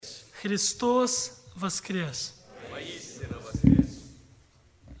Христос воскрес! Воистину воскрес!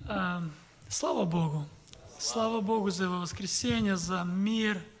 Слава Богу! Слава Богу за Его воскресение, за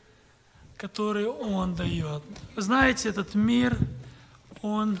мир, который Он дает. Вы знаете, этот мир,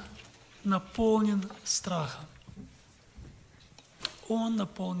 он наполнен страхом. Он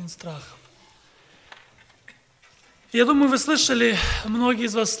наполнен страхом. Я думаю, вы слышали, многие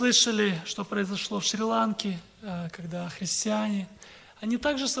из вас слышали, что произошло в Шри-Ланке, когда христиане, они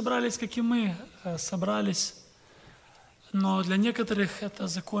также собрались, как и мы собрались, но для некоторых это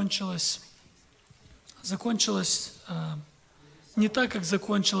закончилось не так, как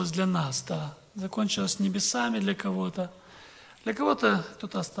закончилось для нас, да. Закончилось небесами для кого-то. Для кого-то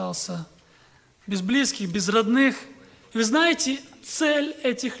кто-то остался без близких, без родных. И вы знаете, цель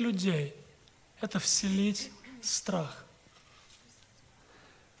этих людей – это вселить страх.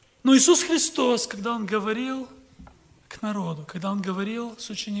 Но Иисус Христос, когда Он говорил к народу, когда Он говорил с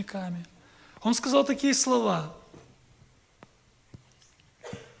учениками, Он сказал такие слова.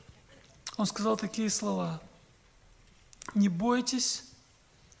 Он сказал такие слова. Не бойтесь,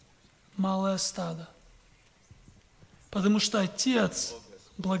 малое стадо, потому что Отец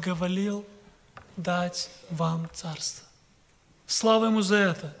благоволил дать вам царство. Слава Ему за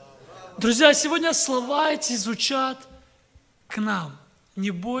это. Друзья, сегодня слова эти звучат к нам.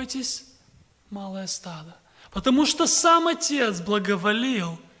 Не бойтесь, малое стадо, потому что сам Отец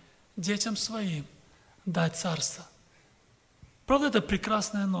благоволил детям Своим дать царство. Правда, это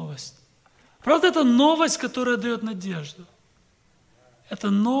прекрасная новость. Правда, это новость, которая дает надежду. Это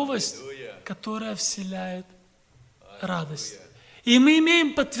новость, которая вселяет радость. И мы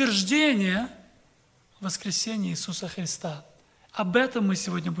имеем подтверждение воскресения Иисуса Христа. Об этом мы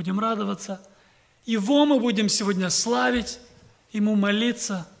сегодня будем радоваться. Его мы будем сегодня славить, Ему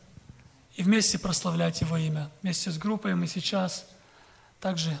молиться и вместе прославлять Его имя. Вместе с группой мы сейчас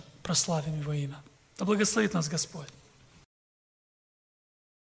также прославим Его имя. Да благословит нас Господь.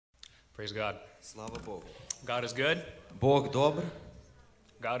 Praise God. Слава Богу. God is good. Бог добр.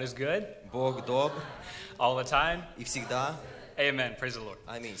 God is good. Бог добр. All the time. И всегда. Amen. Praise the Lord.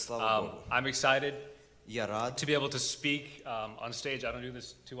 Аминь. Слава Богу. I'm excited Я рад, to be able to speak on stage. I don't do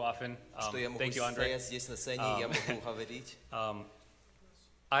this too often. что я могу Thank you, Andre. стоять здесь на сцене, я могу говорить.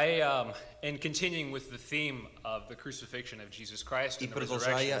 In continuing with the theme of the crucifixion of Jesus Christ И and the resurrection,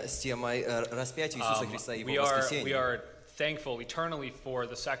 продолжая с темой распятия Иисуса Христа и Его we воскресения. are thankful eternally for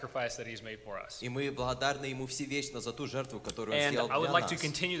the sacrifice that He's made for us. И мы благодарны Ему всевечно за ту жертву, которую Он And сделал I would для like to нас.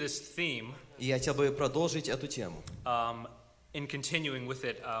 continue this theme. И я хотел бы продолжить эту тему. In continuing with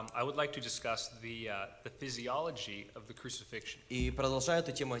it, I would like to discuss the physiology of the crucifixion. И продолжая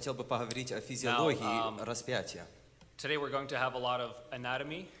эту тему, я хотел бы поговорить о физиологии распятия. Today we're going to have a lot of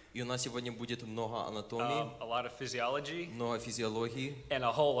anatomy, И у нас сегодня будет много анатомии, a lot of physiology, много физиологии and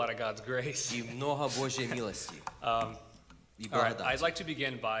a whole lot of God's grace. и много Божьей милости и All right, I'd благодати. like to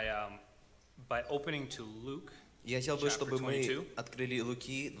begin by opening to Luke, Я хотел бы, чтобы chapter мы 22. открыли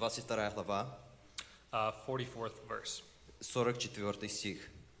Луки, 22 глава, 44th verse. 44 стих.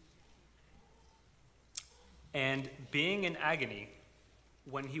 And being in agony,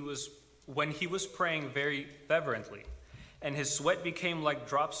 when he was praying very fervently, and his sweat became like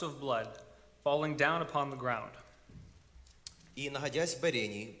drops of blood falling down upon the ground. «И, находясь в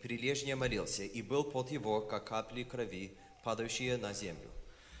борении, прилежнее молился, и был пот его, как капли крови, падающие на землю».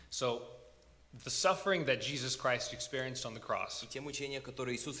 So, the suffering that Jesus Christ experienced on the cross, И те мучения,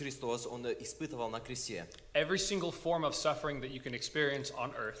 которые Иисус Христос, Он испытывал на кресте, every single form of suffering that you can experience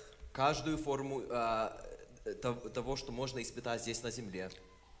on earth, каждую форму того, что можно испытать здесь на земле,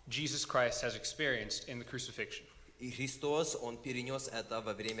 Jesus Christ has experienced in the crucifixion. и Христос, Он перенес это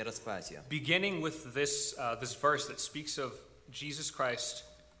во время распятия. Beginning with this verse that speaks of Jesus Christ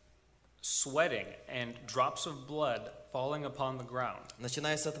sweating and drops of blood falling upon the ground.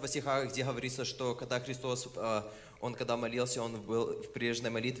 Начиная с этого стиха, где говорится, что когда Христос, Он когда молился, Он был в прежней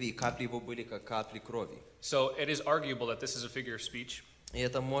молитве, и капли Его были, как капли крови. So it is arguable that this is a figure of speech. И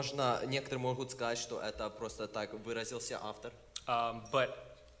это можно, некоторые могут сказать, что это просто так выразился автор. But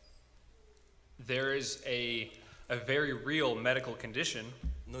there is a very real medical condition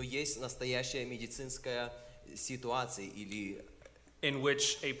Но есть настоящая медицинская ситуация или in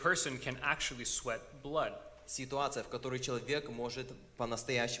which a person can actually sweat blood. ситуация, в которой человек может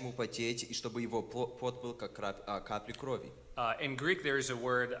по-настоящему потеть, и чтобы его пот был как капли крови. In Greek, there is a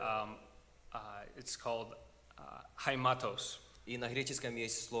word, it's called haimatos, И на греческом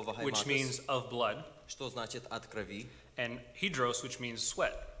есть слово which means «хайматос», of blood, что значит «от крови», and hydros, which means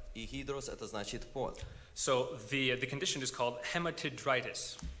sweat. и «хидрос» — это значит «пот». So the condition is called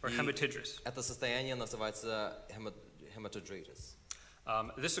hematidritis or И hematidris. это состояние называется «hematidritis».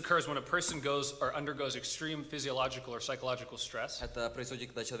 This occurs when a person goes or undergoes extreme physiological or psychological stress Это происходит,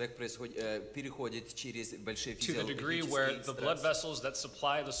 когда человек переходит через большие to the degree where физиологические the blood стрессы. vessels that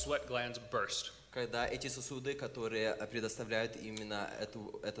supply the sweat glands burst. Когда эти сосуды, которые предоставляют именно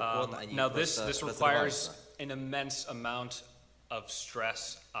этот пот, они Now, просто this requires разрываются. an immense amount of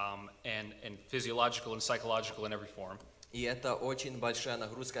stress and physiological and psychological in every form. И это очень большая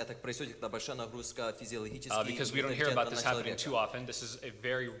нагрузка. Это происходит, когда большая нагрузка физиологически Because we don't hear about this happening too often. This is a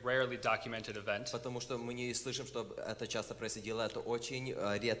very rarely documented event. Потому что мы не слышим, что это часто происходило. Это очень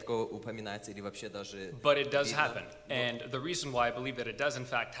редко упоминается или вообще даже But it does видно. happen. And the reason why I believe that it does in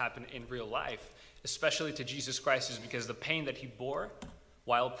fact happen in real life, especially to Jesus Christ, is because the pain that he bore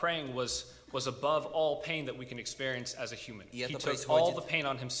while praying was above all pain that we can experience as a human. И He это took all происходит- the pain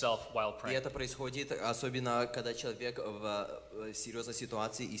on himself while И praying. это происходит, особенно когда человек в серьезной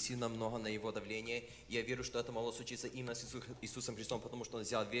ситуации и сильно много на его давление. Я верю, что это могло случиться именно с Иисусом Христом, потому что Он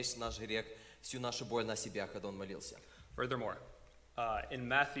взял весь наш грех, всю нашу боль на себя, когда Он молился. Furthermore, in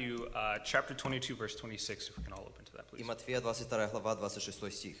Matthew chapter 22, verse 26, if we can all open to that, И please. Матфея 22 глава, 26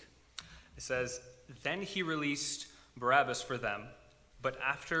 стих. It says, "Then he released Barabbas for them, but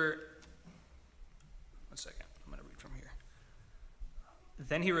after..." One second, I'm going to read from here.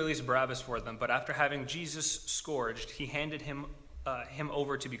 "Then he released Barabbas for them, but after having Jesus scourged, he handed him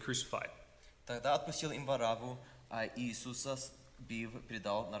over to be crucified." Тогда отпустил им Варавву, а Иисуса, бив,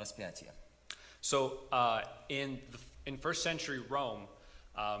 предал на распятие. So in first century Rome,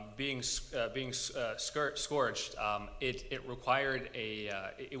 being scourged, it required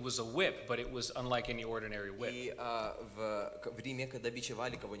it was a whip, but it was unlike any ordinary whip. И в Риме, когда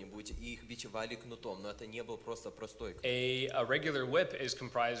бичевали кого-нибудь, их бичевали кнутом, но это не был просто простой кнут. A regular whip is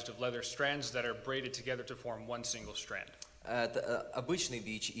comprised of leather strands that are braided together to form one single strand. Это обычный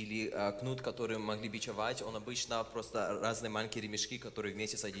бич или кнут, который могли бичевать, он обычно просто разные маленькие ремешки, которые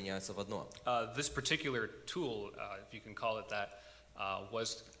вместе соединяются в одно. This particular tool, if you can call it that,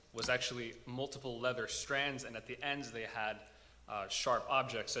 was actually multiple leather strands, and at the ends they had sharp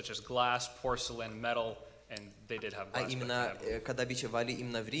objects such as glass, porcelain, metal, and they did have А brass. but именно, they had- когда бичевали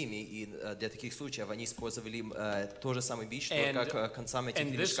именно в Риме, и для таких случаев они использовали тот же самый бич, And- только концами этих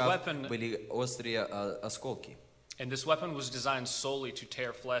and this ремешков weapon- были острые осколки. And this weapon was designed solely to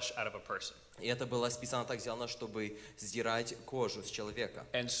tear flesh out of a person. И это было специально так сделано, чтобы сдирать кожу с человека.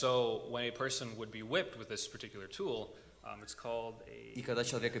 And so when a person would be whipped with this particular tool, it's called И когда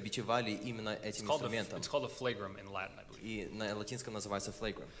человека бичевали именно этим инструментом, it's called a flagrum in Latin, I believe. и на латинском называется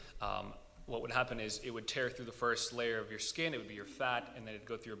флейгром. What would happen is it would tear through the first layer of your skin, it would be your fat, and then it'd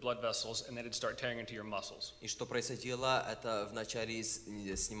go through your blood vessels, and then it'd start tearing into your muscles. И что происходило, это вначале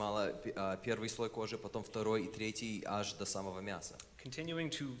снимало первый слой кожи, потом второй и третий, аж до самого мяса. Continuing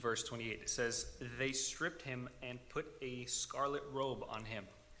to verse 28, it says, "They stripped him and put a scarlet robe on him."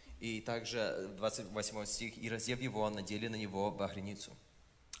 И также 28 стих, и раздев его, надели на него багряницу.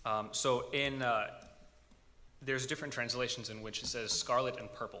 So there's different translations in which it says scarlet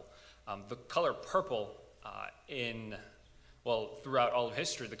and purple. The color purple throughout all of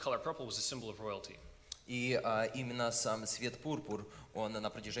history, the color purple was a symbol of royalty. И именно сам цвет пурпур, он на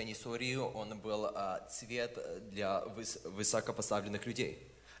протяжении истории, он был цвет для высокопоставленных людей.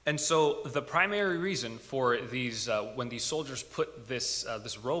 And so the primary reason for these, when these soldiers put this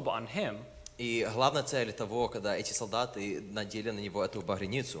robe on him, И главная цель того, когда эти солдаты надели на него эту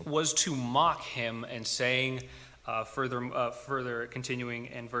багряницу, was to mock him and saying, further continuing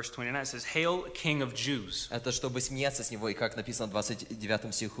in verse 29, it says, "Hail, King of Jews." это чтобы смеяться с него, и как написано в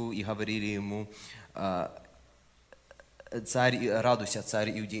 29 стиху, и говорили ему, царь, радуйся,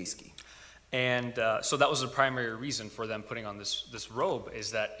 царь иудейский. And so that was the primary reason for them putting on this robe, is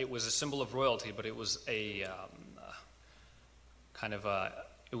that it was a symbol of royalty, but it was it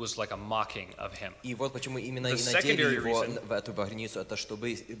was like a mocking of him. И вот почему именно The и надели secondary его reason- в эту багряницу, это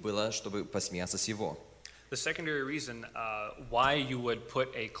чтобы посмеяться с его. The secondary reason why you would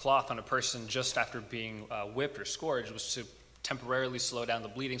put a cloth on a person just after being whipped or scourged was to temporarily slow down the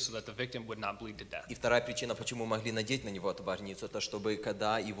bleeding so that the victim would not bleed to death. И вторая причина, почему могли надеть на него эту багряницу, это чтобы,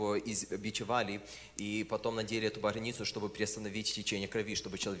 когда его бичевали, и потом надели эту багряницу, чтобы приостановить течение крови,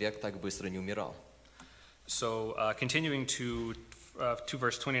 чтобы человек так быстро не умирал. So continuing to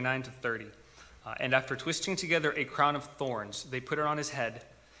verse 29 to 30. "And after twisting together a crown of thorns, they put it on his head,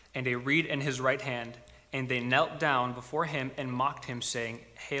 and a reed in his right hand, and they knelt down before him and mocked him, saying,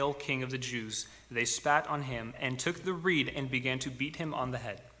 'Hail, King of the Jews.' They spat on him and took the reed and began to beat him on the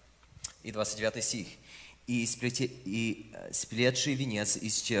head." И 29 стих. и сплетший венец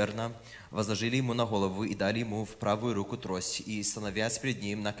из терна возложили ему на голову и дали ему в правую руку трость, и, становясь пред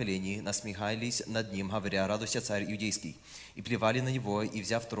ним на колени, насмехались над ним, говоря: «Радуйся, царь иудейский!» И плевали на него, и,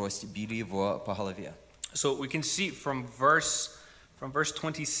 взяв трость, били его по голове. So we can see from verse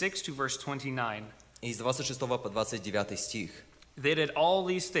 26 to verse 29, И с 26 по 29 стих. they did all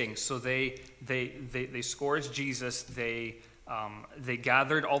these things. So they scourged Jesus. They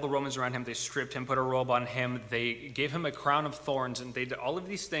gathered all the Romans around him. They stripped him, put a robe on him. They gave him a crown of thorns, and they did all of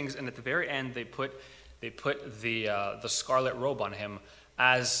these things. And at the very end, they put the scarlet robe on him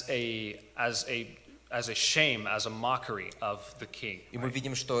as a shame, as a mockery of the king. И мы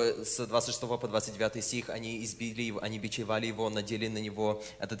видим, что с 26 по 29 стих они избили его, они бичевали его, надели на него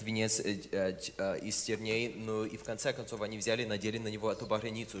этот венец из терней, ну и в конце концов они взяли и надели на него эту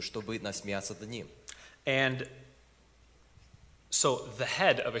багряницу, чтобы насмеяться над ним. And so the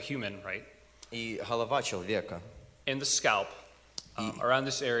head of a human, right, И голова человека, in the scalp, around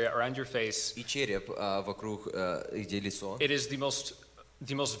this area, around your face, и череп вокруг, где лицо. it is the most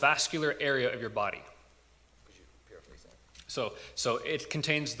vascular area of your body. So it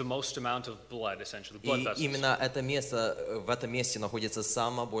contains the most amount of blood, essentially, blood И vessels. именно это место, в этом месте находится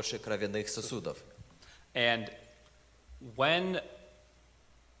самое больше кровяных сосудов. And when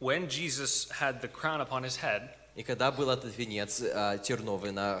Jesus had the crown upon his head, И когда был этот венец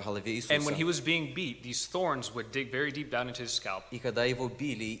терновый на голове and when he Иисуса, was being beat, these thorns would dig very deep down into his scalp, и когда его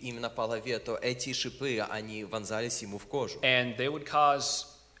били именно по голове, то эти шипы, они вонзались ему в кожу. and they would cause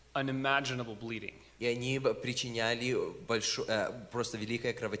unimaginable bleeding. И они причиняли просто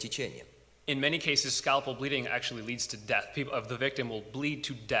великое кровотечение. In many cases, scalpel bleeding actually leads to death. People of the victim will bleed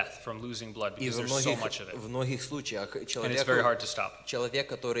to death from losing blood И because there's so much of it, в многих случаях and it's very hard to stop. человек,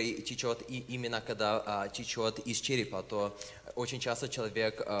 который течет, и именно когда течет из черепа, то очень часто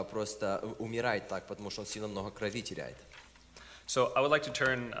человек просто умирает так, потому что он сильно много крови теряет. So I would like to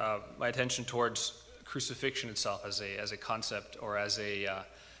turn my attention towards crucifixion itself as a concept or as a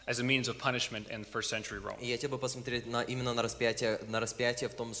means of punishment in first century Rome. И я хотел бы посмотреть именно на распятие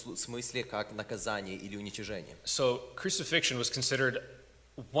в том смысле, как наказание или уничижение. So crucifixion was considered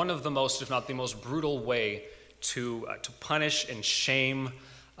one of the most, if not the most brutal way to punish and shame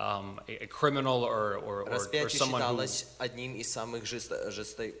a criminal or Распятие someone who, считалось одним из самых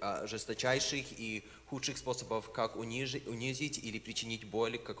жесточайших и худших способов, как унизить или причинить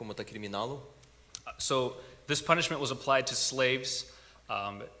боль какому-то криминалу. so this punishment was applied to slaves,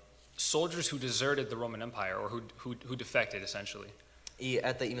 soldiers who deserted the Roman Empire or who defected essentially. И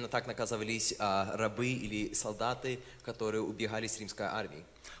это именно так наказывались рабы или солдаты, которые убегали с римской армии.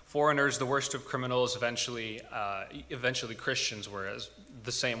 Foreigners, the worst of criminals, eventually Christians were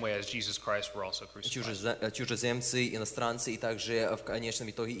the same way as Jesus Christ were also crucified. Чужеземцы, иностранцы и также в конечном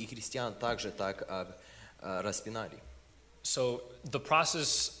итоге и христиан также так распинали. So the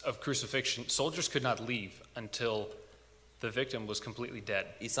process of crucifixion, soldiers could not leave until the victim was completely dead.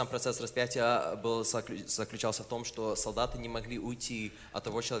 И сам процесс распятия заключался в том, что солдаты не могли уйти от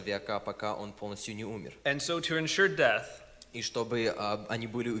того человека, пока он полностью не умер. And so to ensure death, И чтобы они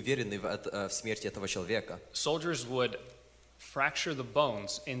были уверены в смерти этого человека, soldiers would fracture the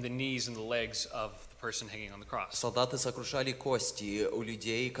bones in the knees and the legs of the person hanging on the cross. солдаты сокрушали кости у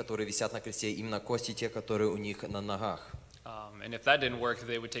людей, которые висят на кресте, именно кости те, которые у них на ногах. And if that didn't work,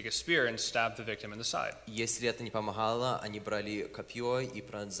 they would take a spear and stab the victim in the side, Если это не помогало, они брали копье и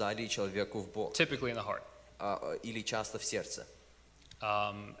пронзали человеку в бок, typically in the heart. или часто в сердце.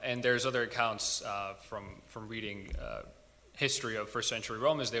 And there's other accounts from reading history of first century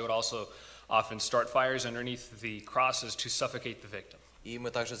Rome, as they would also often start fires underneath the crosses to suffocate the victim. И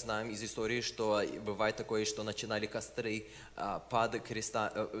мы также знаем из истории, что бывает такое, что начинали костры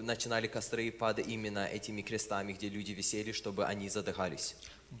под именно этими крестами, где люди висели, чтобы они задыхались.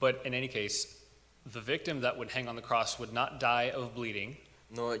 But in any case, the victim that would hang on the cross would not die of bleeding.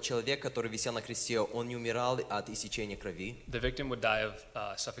 Но человек, который висел на кресте, он не умирал от иссечения крови. The victim would die of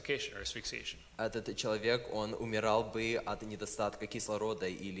suffocation or asphyxiation. Этот человек, он умирал бы от недостатка кислорода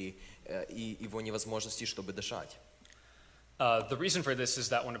или его невозможности, чтобы дышать. The reason for this is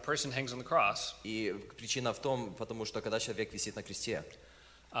that when a person hangs on the cross, И причина в том, потому что когда человек висит на кресте,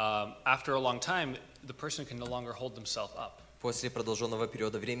 after a long time, the person can no longer hold themselves up. после продолженного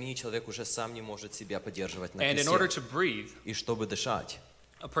периода времени человек уже сам не может себя поддерживать на And in order кресте. to breathe, И чтобы дышать,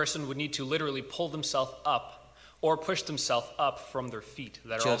 a person would need to literally pull themselves up or push themselves up from their feet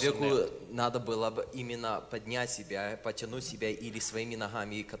that are also nailed. человеку надо было бы именно поднять себя, подтянуть себя, или своими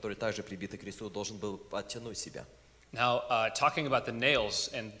ногами, которые также прибиты к кресту, должен был подтянуть себя. Now, talking about the nails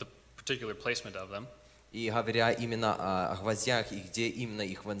and the particular placement of them, И говоря именно о гвоздях и где именно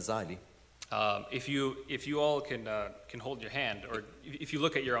их вонзали, If you all can hold your hand, or if you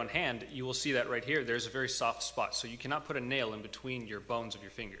look at your own hand, you will see that right here there's a very soft spot. So you cannot put a nail in between your bones of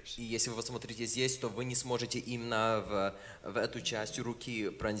your fingers. И если вы посмотрите здесь, то вы не сможете именно в эту часть руки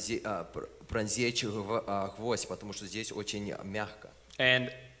пронзечь гвоздь, потому что здесь очень мягко.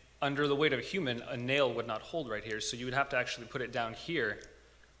 And under the weight of a human, a nail would not hold right here. So you would have to actually put it down here,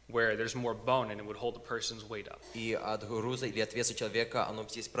 where there's more bone, and it would hold the person's weight up. И от груза или от веса человека оно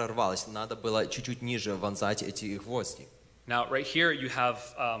здесь прорвалось. Надо было чуть-чуть ниже вонзать эти гвозди. Now, right here you have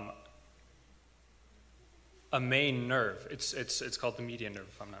a main nerve. It's called the median nerve,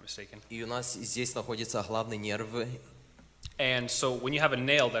 if I'm not mistaken. И у нас здесь находится главный нерв. And so when you have a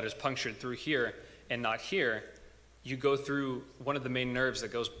nail that is punctured through here and not here, you go through one of the main nerves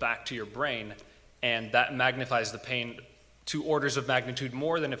that goes back to your brain, and that magnifies the pain 2 orders of magnitude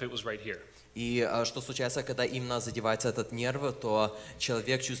more than if it was right here. И что случается, когда именно задевается этот нерв, то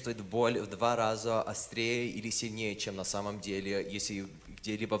человек чувствует боль в 2 раза острее или сильнее, чем на самом деле, если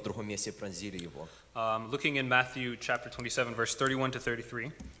где-либо в другом месте пронзили его. Looking in Matthew chapter 27, verse 31 to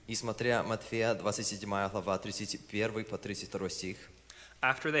 33. И смотря Матфея, 27 глава, 31 по 32 стих.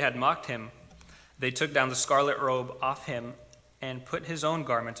 After they had mocked him, they took down the scarlet robe off him and put his own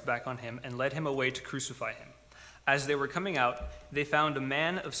garments back on him and led him away to crucify him. As they were coming out, they found a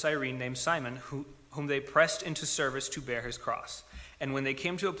man of Cyrene named Simon, whom they pressed into service to bear his cross. And when they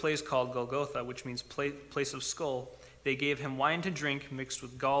came to a place called Golgotha, which means place of skull, they gave him wine to drink mixed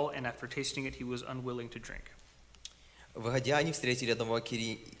with gall, and after tasting it, he was unwilling to drink. Выходя, они встретили одного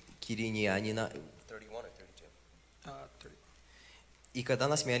киринянина. И когда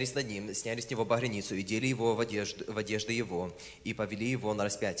насмеялись над ним, сняли с него багряницу и дели его в одежды его, и повели его на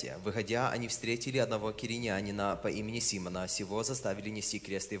распятие. Выходя, они встретили одного киринянина по имени Симона, сего заставили нести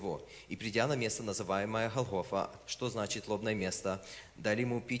крест его. И придя на место, называемое Голгофа, что значит лобное место, дали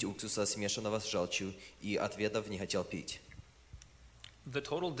ему пить уксуса, смешанного с желчью, и, отведав, не хотел пить. The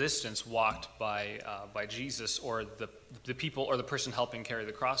total distance walked by Jesus or the people or the person helping carry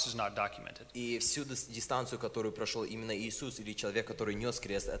the cross is not documented. И всю дистанцию, которую прошел именно Иисус или человек, который нес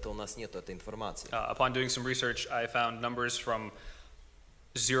крест, это у нас нет этой информации. Upon doing some research, I found numbers from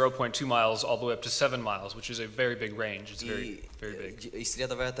 0.2 miles all the way up to 7 miles, which is a very big range. It's very big.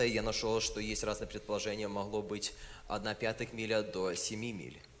 Исследуя это, я нашел, что есть разные предположения, могло быть 1/5 миля до 7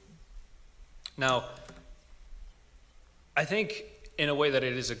 миль. Now, I think in a way that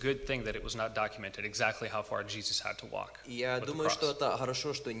it is a good thing that it was not documented exactly how far Jesus had to walk. Я думаю, что это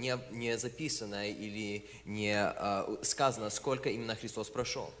хорошо, что не записано или не сказано, сколько именно Христос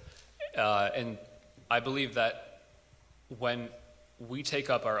прошел. And I believe that when we take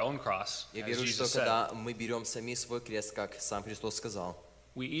up our own cross, Я as верю, что Jesus said, когда мы берем сами свой крест, как сам Христос сказал,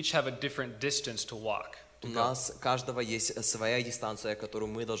 we each have a different distance to walk. у нас каждого есть своя дистанция,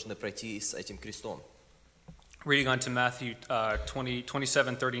 которую мы должны пройти с этим крестом. Reading on to Matthew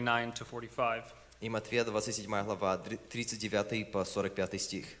 27:39 to 45. И Матфея 27 глава, 39 по 45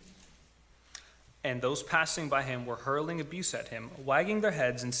 стих. And those passing by him were hurling abuse at him, wagging their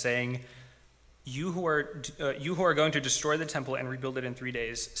heads and saying, you who are going to destroy the temple and rebuild it in 3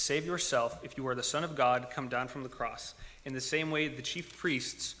 days, save yourself. If you are the Son of God, come down from the cross. In the same way, the chief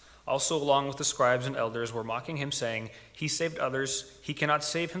priests, also along with the scribes and elders, were mocking him, saying, he saved others, he cannot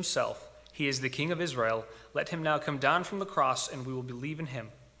save himself. He is the King of Israel. Let him now come down from the cross, and we will believe in him.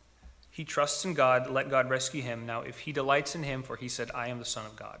 He trusts in God. Let God rescue him. Now, if he delights in him, for he said, I am the Son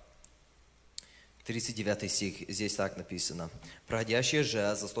of God. 39 стих, здесь так написано. «Проходящие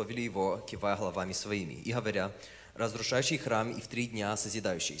же засловили его, кивая головами своими, и говоря, разрушающий храм и в 3 дня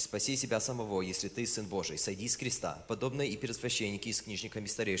созидающий, спаси себя самого, если ты Сын Божий, сойди с креста». Подобно и первосвященники с книжниками,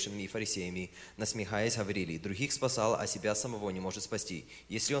 старейшинами и фарисеями, насмехаясь, говорили, других спасал, а себя самого не может спасти.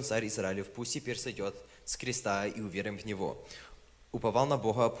 Если он царь Израилев, пусть теперь сойдет с креста и уверуем в него. Уповал на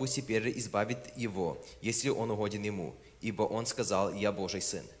Бога, пусть теперь избавит его, если он угоден ему, ибо он сказал, я Божий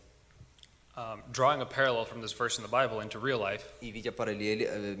Сын. Drawing a parallel from this verse in the Bible into real life, И видя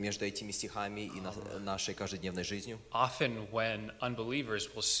параллель между этими стихами и нашей каждодневной жизнью, often when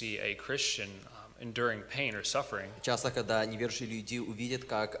unbelievers will see a Christian enduring pain or suffering, часто, когда неверующие люди увидят,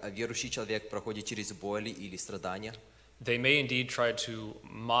 как верующий человек проходит через боль или страдания, they may indeed try to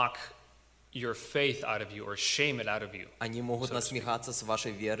mock your faith out of you or shame it out of you. они могут насмехаться с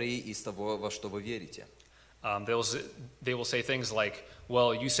вашей верой и с того, во что вы верите. They will say things like,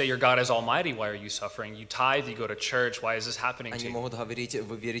 well, you say your God is almighty, why are you suffering? You tithe, you go to church, why is this happening to Они you? могут говорить,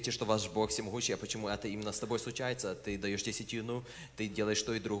 вы верите, что ваш Бог всемогущий, а почему это именно с тобой случается? Ты даешь десятину, ты делаешь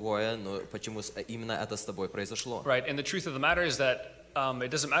то и другое, но почему именно это с тобой произошло? Right, and the truth of the matter is that it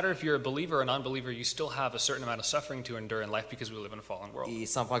doesn't matter if you're a believer or a non-believer, you still have a certain amount of suffering to endure in life because we live in a fallen world. И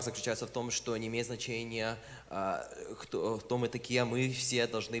сам факт заключается в том, что не имеет значения, кто мы такие, мы все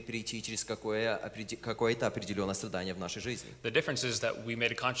должны перейти через какое-то определенное страдание в нашей жизни. The difference is that we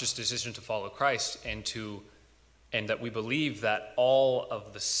made a conscious decision to follow Christ and that we believe that all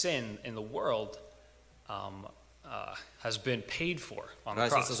of the sin in the world has been paid for on the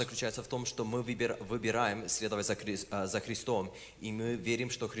Разница cross. заключается в том, что мы выбираем следовать за Христом, и мы верим,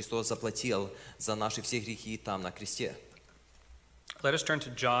 что Христос заплатил за наши все грехи там на кресте. Let us turn to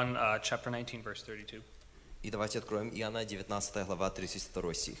John chapter 19, verse 32. И давайте откроем Иоанна 19 глава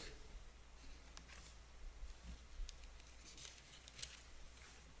 32 стих.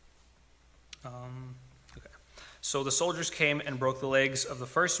 Okay. So the soldiers came and broke the legs of the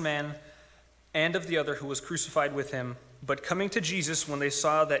first man and of the other who was crucified with him. But coming to Jesus, when they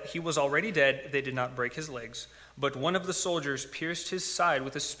saw that he was already dead, they did not break his legs. But one of the soldiers pierced his side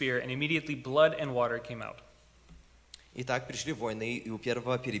with a spear, and immediately blood and water came out. Итак, пришли воины, и у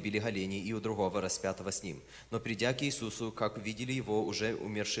первого перебили голени, и у другого распятого с ним. Но придя к Иисусу, как увидели его уже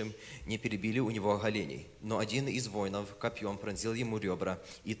умершим, не перебили у него голеней. Но один из воинов копьем пронзил ему ребра,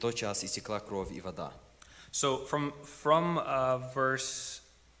 и тотчас истекла кровь и вода. So from verse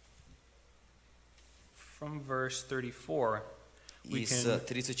 34, Из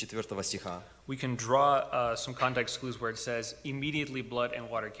 34 стиха we can draw some context clues where it says, immediately blood and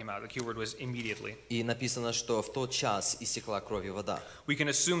water came out. The key word was immediately. и написано, что в тот час истекла кровь и вода. We can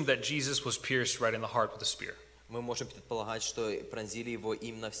assume that Jesus was pierced right in the heart with a spear. Мы можем предполагать, что пронзили его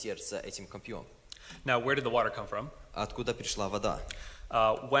именно в сердце этим копьем. Now, where did the water come from? Откуда пришла вода?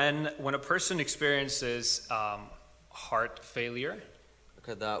 When a person experiences heart failure,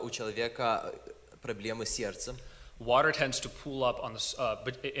 Когда у человека проблемы с сердцем, water tends to pool up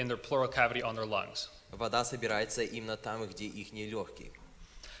in their pleural cavity on their lungs. вода собирается именно там, где их легкие.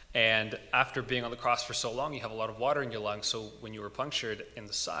 And after being on the cross for so long, you have a lot of water in your lungs. So when you were punctured in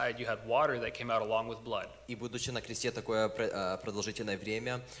the side, you had water that came out along with blood. И будучи на кресте такое продолжительное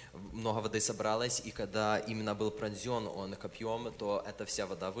время, много воды собралось, и когда именно был пронзен он копьем, то эта вся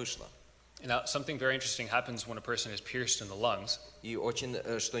вода вышла. Now, something very interesting happens when a person is pierced in the lungs. И очень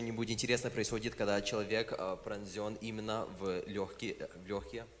что-нибудь интересное происходит, когда человек пронзен именно в легкие.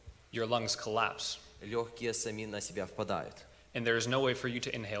 Your lungs collapse, Легкие сами на себя впадают. and there is no way for you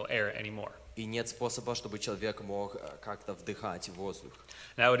to inhale air anymore. И нет способа, чтобы человек мог как-то вдыхать воздух.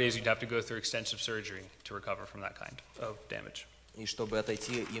 Nowadays, you'd have to go through extensive surgery to recover from that kind of damage. И чтобы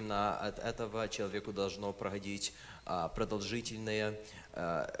отойти именно от этого, человеку должно проходить продолжительное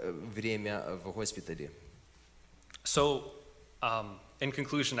время в госпитале. So, in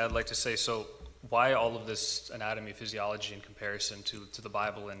conclusion, I'd like to say, so why all of this anatomy, physiology in comparison to the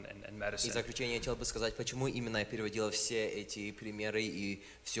Bible and И в medicine? заключение я хотел бы сказать, почему именно я переводил все эти примеры и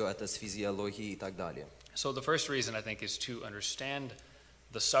все это с физиологией и так далее. So the first reason, I think, is to understand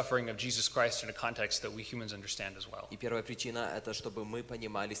the suffering of Jesus Christ in a context that we humans understand as well. И первая причина – это чтобы мы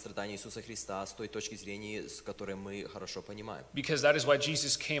понимали страдания Иисуса Христа с той точки зрения, с которой мы хорошо понимаем. Because that is why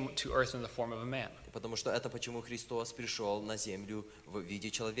Jesus came to earth in the form of a man. Потому что это почему Христос пришел на землю в виде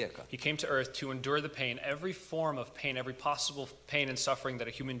человека. He came to earth to endure the pain, every form of pain, every possible pain and suffering that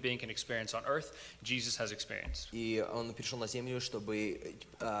a human being can experience on earth, Jesus has experienced. И Он пришел на землю, чтобы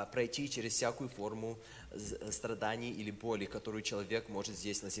пройти через всякую форму страданий или боли, которую человек может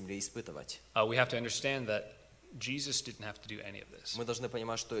здесь на земле испытывать. We have to understand that Jesus didn't have to do any of this, Мы должны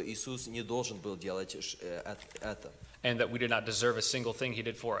понимать, что Иисус не должен был делать это, and that we did not deserve a single thing he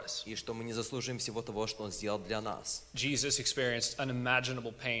did for us. и что мы не заслужим всего того, что Он сделал для нас. Jesus experienced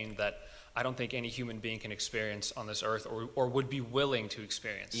unimaginable pain that I don't think any human being can experience on this earth or would be willing to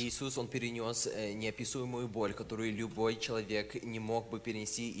experience. И Иисус, Он перенес неописуемую боль, которую любой человек не мог бы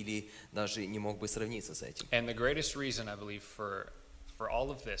перенести или даже не мог бы сравниться с этим. And the greatest reason, I believe, for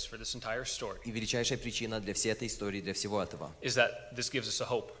all of this, for this entire story, И величайшая причина для всей этой истории, для всего этого, is that this gives us a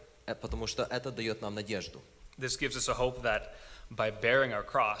hope. потому что это дает нам надежду. This gives us a hope that by bearing our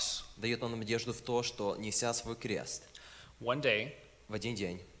cross, Дает нам надежду в то, что, неся свой крест, one day в один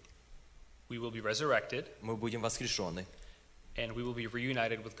день we will be resurrected мы будем воскрешены, and we will be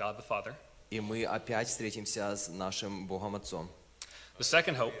reunited with God the Father. и мы опять встретимся с нашим Богом Отцом. The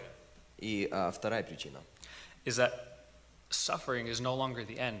second hope И вторая причина. is that suffering is no longer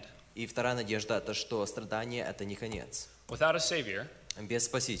the end. И вторая надежда – это что страдание – это не конец. Without a Savior, Без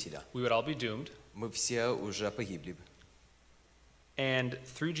Спасителя we would all be doomed, мы все уже погибли. and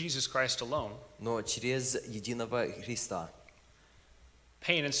through Jesus Christ alone, Но через единого Христа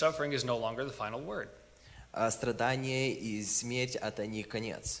pain and suffering is no longer the final word. страдание и смерть – это не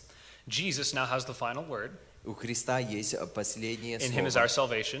конец. Jesus now has the final word, У Христа есть последнее In Him is our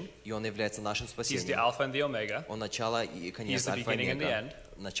слово, salvation. и Он является нашим He's the спасением. Alpha and the Omega. Он начало и He конец, is the альфа и beginning and the омега. end.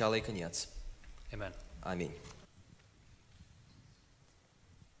 Начало и конец. Amen. Аминь.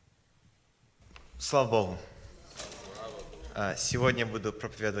 Слава Богу. Сегодня буду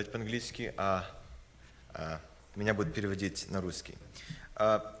проповедовать по-английски, а меня будут переводить на русский.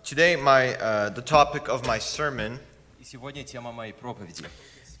 Today, the topic of my sermon И сегодня тема моей проповеди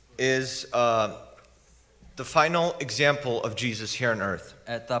is the final example of Jesus here on earth.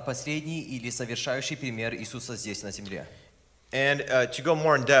 это последний или совершающий пример Иисуса здесь на земле. And to go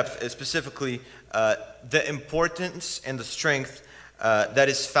more in depth, specifically the importance and the strength that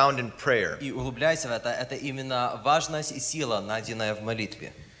is found in prayer. И углубляясь в это именно важность и сила, найденная в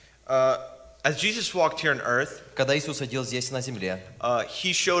молитве. As Jesus walked here on earth, Когда Иисус ходил здесь на земле,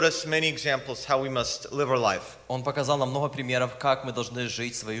 He showed us many examples how we must live our life. Он показал нам много примеров, как мы должны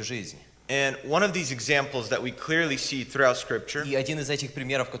жить свою жизнь. And one of these examples that we clearly see throughout Scripture И один из этих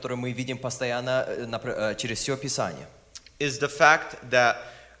примеров, который мы видим постоянно через все Писание, is the fact that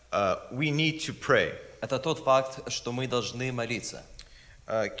we need to pray. это тот факт, что мы должны молиться.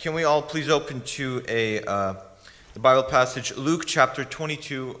 Can we all please open to the Bible passage, Luke chapter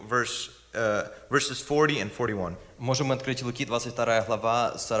 22, verses 40 and 41. Можем мы открыть Луки 22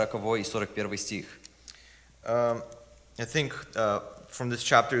 глава, 40 и 41 стих. I think from this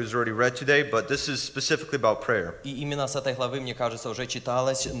chapter it was already read today, but this is specifically about prayer. И именно с этой главы, мне кажется, уже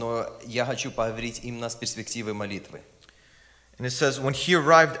читалось, но я хочу поговорить именно с перспективы молитвы. And it says, when he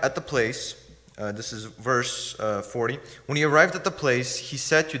arrived at the place, this is verse 40, when he arrived at the place, he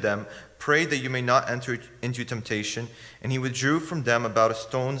said to them, pray that you may not enter into temptation. And he withdrew from them about a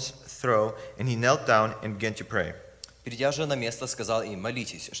stone's throw, and he knelt down and began to pray. Придя же на место, сказал им,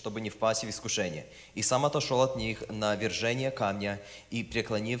 молитесь, чтобы не впасть в искушение. И сам отошел от них на вержение камня, и,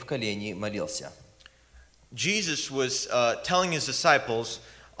 преклонив колени, молился. Jesus was telling his disciples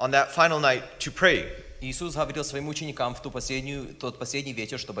on that final night to pray. Иисус говорил своим ученикам в тот последний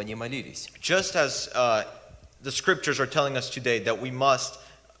вечер, чтобы они молились. Just as the scriptures are telling us today that we must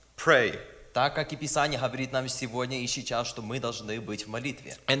pray. Так как и Писание говорит нам сегодня и сейчас, что мы должны быть в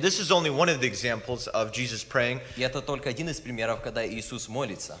молитве. And this is only one of the examples of Jesus praying. И это только один из примеров, когда Иисус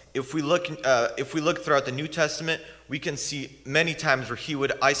молится. If we look throughout the New Testament, we can see many times where he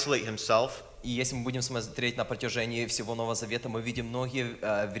would isolate himself. И если мы будем смотреть на протяжении всего Нового Завета, мы видим многие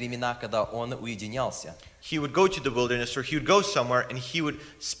времена, когда Он уединялся. He would go to the wilderness, or he would go somewhere, and he would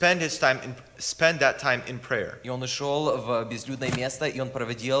spend that time in prayer. И Он ушел в безлюдное место, и Он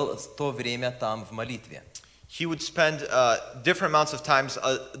проводил то время там в молитве. He would spend different amounts of times.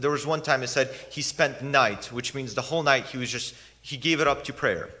 There was one time it said he spent night, which means the whole night he gave it up to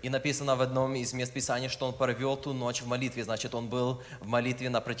prayer. И написано в одном из мест Писания, что Он провел ту ночь в молитве, значит, Он был в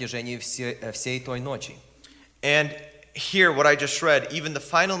молитве на протяжении всей той ночи. And here, what I just read, even the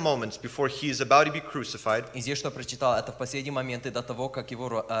final moments before he is about to be crucified, И здесь, что я прочитал, это в последние моменты до того, как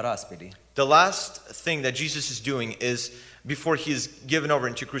Его распяли. the last thing that Jesus is doing is, before he is given over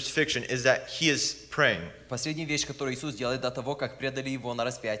into crucifixion, is that he is praying. Последняя вещь, которую Иисус делает до того, как предали Его на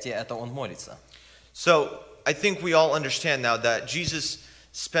распятие, это Он молится. So, I think we all understand now that Jesus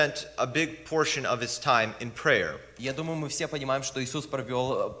spent a big portion of his time in prayer. Я думаю, мы все понимаем, что Иисус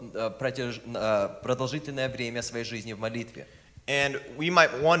провел продолжительное время своей жизни в молитве. And we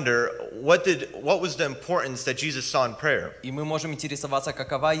might wonder, what was the importance that Jesus saw in prayer? И мы можем интересоваться,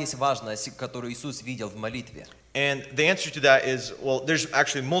 какова есть важность, которую Иисус видел в молитве. And the answer to that is, well, there's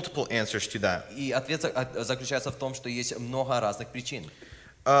actually multiple answers to that. И ответ заключается в том, что есть много разных причин.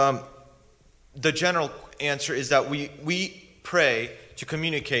 The general answer is that we pray to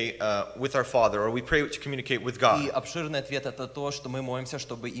communicate with our Father, or we pray to communicate with И God. обширный ответ это то, что мы молимся,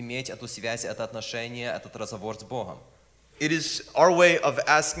 чтобы иметь эту связь, это отношение, этот разговор с Богом. It is our way of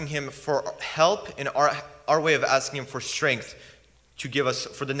asking Him for help and our way of asking Him for strength to give us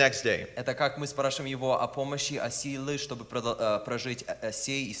for the next day. Это как мы спрашиваем Его о помощи, о силе, чтобы прожить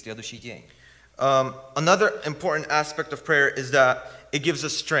сей и следующий день. Another important aspect of prayer is that it gives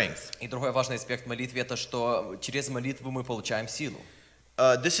us strength. И другой важный аспект молитвы это, что через молитву мы получаем силу.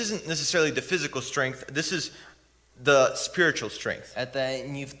 This isn't necessarily the physical strength. This is the spiritual strength. Это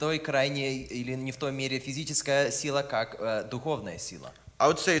не в той крайней или не в той мере физическая сила, как духовная сила. I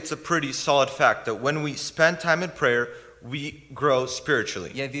would say it's a pretty solid fact that when we spend time in prayer, we grow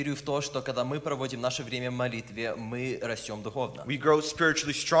spiritually. Я верю в то, что когда мы проводим наше время в молитве, мы растем духовно. We grow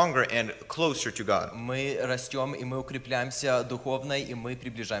spiritually stronger and closer to God. Мы растем и мы укрепляемся духовно, и мы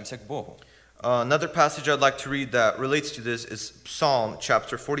приближаемся к Богу. Another passage I'd like to read that relates to this is Psalm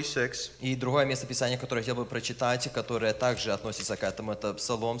chapter 46. И другое место Писания, которое я хотел бы прочитать, которое также относится к этому, это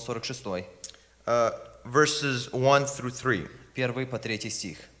Псалом 46. verses 1 through 3. 1 по 3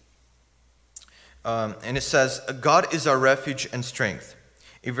 стих. And it says, God is our refuge and strength,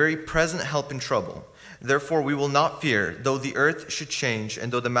 a very present help in trouble. Therefore we will not fear, though the earth should change,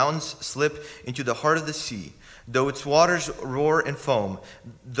 and though the mountains slip into the heart of the sea, though its waters roar and foam,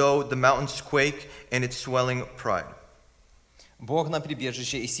 though the mountains quake and its swelling pride. Бог нам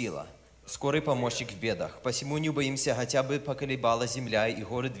прибежище и сила, скорый помощник в бедах. Посему не боимся, хотя бы поколебала земля, и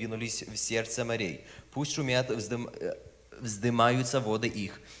горы двинулись в сердце морей. Пусть шумят, вздымаются воды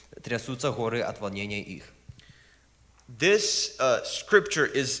их, трясутся горы от волнения их. This scripture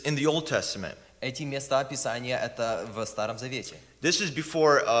is in the Old Testament. Эти места Писания это в Старом Завете. This is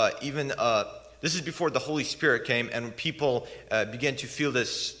before this is before the Holy Spirit came and people began to feel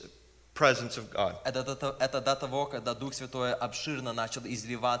this presence of God. Это до того, когда Дух Святой обширно начал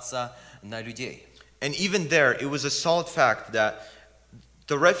изливаться на людей. And even there, it was a solid fact that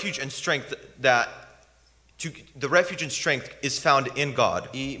the refuge and strength is found in God.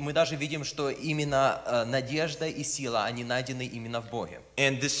 И мы даже видим, что именно надежда и сила, они найдены именно в Боге.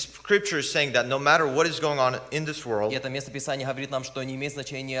 And this scripture is saying that no matter what is going on in this world, И это место Писания говорит нам, что не имеет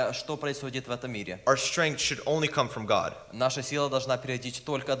значения, что происходит в этом мире. our strength should only come from God. Наша сила должна переходить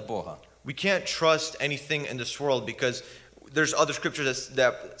только от Бога. We can't trust anything in this world because there's other scriptures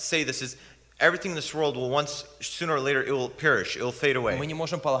that say this is everything in this world will once, sooner or later, it will perish, it will fade away. Мы не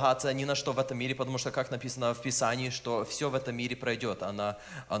можем полагаться ни на что в этом мире, потому что, как написано в Писании, что все в этом мире пройдет, оно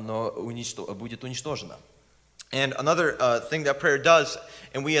будет уничтожено. And another thing that prayer does,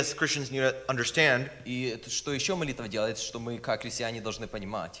 and we as Christians need to understand, И что еще молитва делает, что мы, как христиане, должны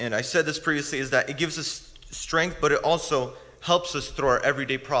понимать. and I said this previously, is that it gives us strength, but it also helps us through our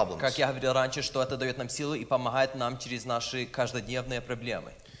everyday problems. Как я говорил раньше, что это дает нам силу и помогает нам через наши каждодневные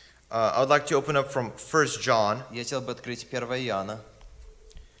проблемы. I would like to open up from 1 John, Я хотел бы открыть 1 Иоанна,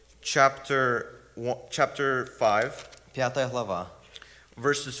 chapter 5, 5 глава,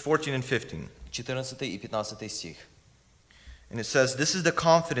 verses 14 and 15. 14 и 15 стих. And it says, "This is the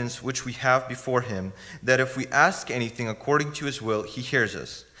confidence which we have before him, that if we ask anything according to his will, he hears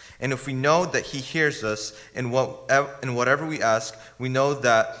us. And if we know that he hears us in whatever we ask, we know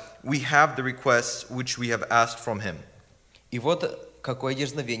that we have the requests which we have asked from him." И вот какое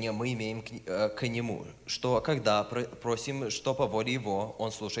дерзновение мы имеем к Нему, что когда просим, что по воле Его,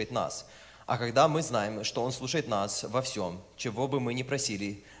 Он слушает нас. А когда мы знаем, что Он слушает нас во всем, чего бы мы ни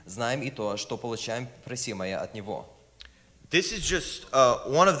просили, знаем и то, что получаем просимое от Него. This is just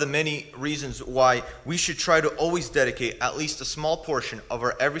one of the many reasons why we should try to always dedicate at least a small portion of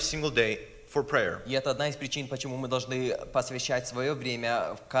our every single day for prayer. И это одна из причин, почему мы должны посвящать свое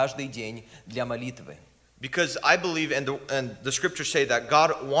время каждый день для молитвы. Because I believe, and the scriptures say that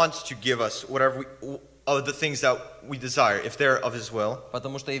God wants to give us whatever of the things that we desire, if they're of His will.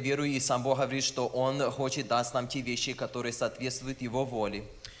 Потому что я верую, и сам Бог говорит, что Он хочет дать нам те вещи, которые соответствуют Его воле.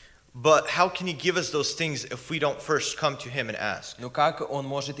 But how can He give us those things if we don't first come to Him and ask? Но как Он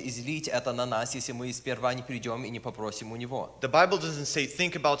может излить это на нас, если мы сперва не придем и не попросим у Него? The Bible doesn't say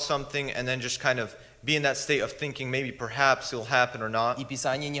think about something and then just kind of be in that state of thinking maybe perhaps it'll happen or not. И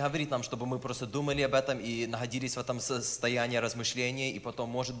Писание не говорит нам, чтобы мы просто думали об этом и находились в этом состоянии размышления, и потом,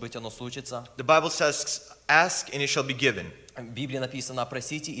 может быть, оно случится. The Bible says, ask and it shall be given. В Библии написано,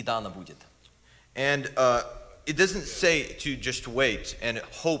 просите, и дано будет. And it doesn't say to just wait and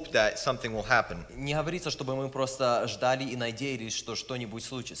hope that something will happen. Не говорится, чтобы мы просто ждали и надеялись, что что-нибудь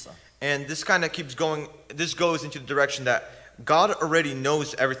случится. And this kind of keeps going, this goes into the direction that God already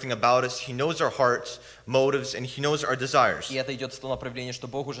knows everything about us. He knows our hearts, motives, and He knows our desires. И это идет в то направление, что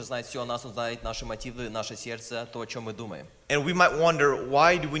Бог уже знает все о нас, Он знает наши мотивы, наше сердце, то, о чем мы думаем. And we might wonder,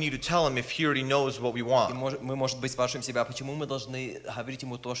 why do we need to tell Him if He already knows what we И want? мы, может быть, спрашиваем себя, почему мы должны говорить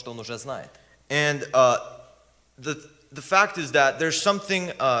Ему то, что Он уже знает. And the fact is that there's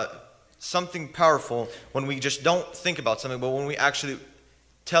something powerful when we just don't think about something, but when we actually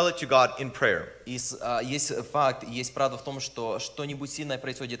tell it to God in prayer. Есть факт, есть правда в том, что что-нибудь сильное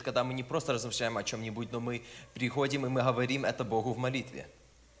происходит, когда мы не просто размышляем о чем-нибудь, но мы приходим и мы говорим это Богу в молитве.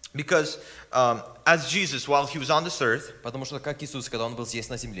 Because as Jesus, while He was on this earth, Потому что как Иисус, когда Он был здесь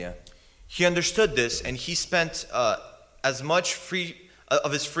на земле, He understood this and He spent as much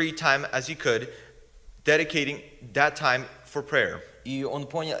of His free time as He could dedicating that time for prayer. и Он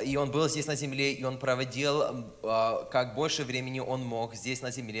понял, и Он был здесь на земле, и Он проводил, как больше времени Он мог здесь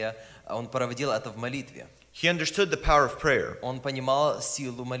на земле, Он проводил это в молитве. He understood the power of prayer. Он понимал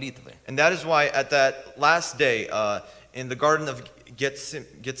силу молитвы. And that is why at that last day in the Garden of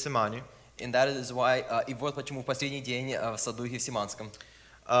Gethsemane, And that is why, и вот почему в последний день в саду Гефсиманском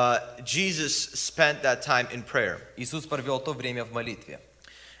Jesus spent that time in prayer. Иисус провел то время в молитве.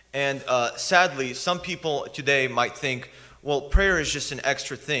 And sadly, some people today might think, well, prayer is just an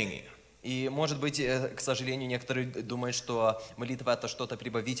extra thing. И, может быть, к сожалению, некоторые думают, что молитва это что-то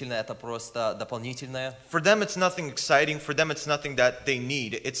прибавительное, это просто дополнительное. For them, it's nothing exciting. For them, it's nothing that they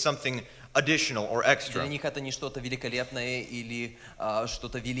need. It's something additional or extra. Для них это не что-то великолепное или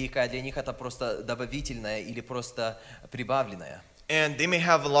что-то великое, для них это просто добавительное или просто прибавленное. And they may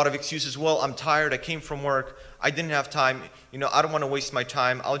have a lot of excuses. Well, I'm tired. I came from work. I didn't have time. I don't want to waste my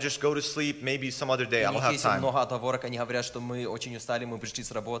time. I'll just go to sleep. Maybe some other day I'll have есть time. много отговорок. Они говорят, что мы очень устали, мы пришли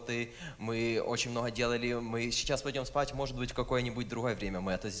с работы, мы очень много делали, мы сейчас пойдем спать, может быть, в какое-нибудь другое время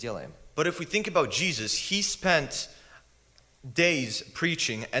мы это сделаем. But if we think about Jesus, he spent days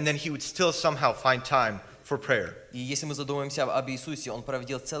preaching, and then he would still somehow find time for prayer. И если мы задумаемся об Иисусе, он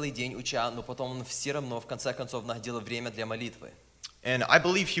проводил целый день уча, но потом он все равно в конце концов находил время для молитвы. And I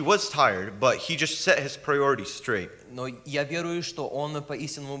believe he was tired, but he just set his priorities straight. Но я верую, что он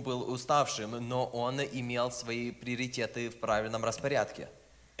поистину был уставшим, но он имел свои приоритеты в правильном распорядке.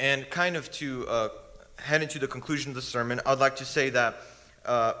 And kind of to head into the conclusion of the sermon, I'd like to say that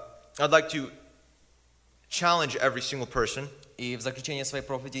I'd like to challenge every single person. И в заключение своей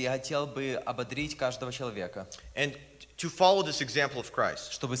проповеди я хотел бы ободрить каждого человека, And to follow this example of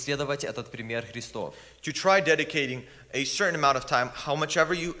Christ. чтобы следовать этот пример Христов, To try dedicating a certain amount of time, how much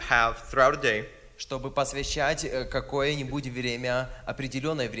ever you have throughout a day, чтобы посвящать какое-нибудь время,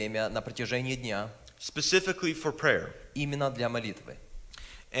 определенное время на протяжении дня, specifically for prayer. именно для молитвы.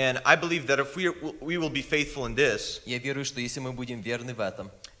 And I believe that if we will be faithful in this, Я верю, что если мы будем верны в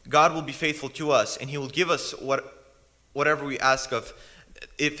этом, God will be faithful to us, and He will give us whatever we ask of,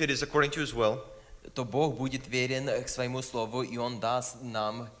 if it is according to His will. то Бог будет верен к своему слову, и Он даст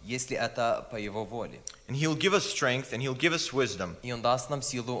нам, если это по Его воле. And He'll give us strength, and He'll give us wisdom. И Он даст нам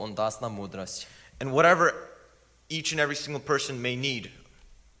силу, Он даст нам мудрость. And whatever each and every single person may need.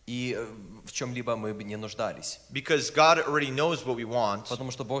 И в чем-либо мы бы не нуждались. Because God already knows what we want.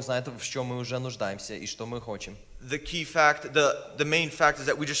 Потому что Бог знает, в чем мы уже нуждаемся и что мы хотим. The key fact, the main fact is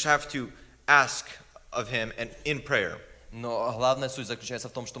that we just have to ask of Him and in prayer. Но главная суть заключается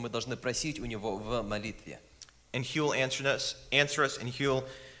в том, что мы должны просить у Него в молитве. And He will answer us, and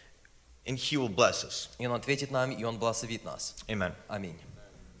He will bless us. И Он ответит нам, и Он благословит нас. Amen. Аминь.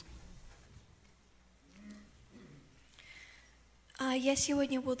 Я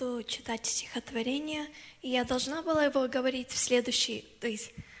сегодня буду читать стихотворение, и я должна была его говорить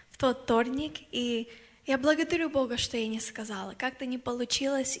в тот вторник, и я благодарю Бога, что я не сказала. Как-то не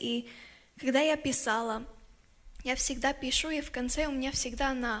получилось, и когда я писала, я всегда пишу, и в конце у меня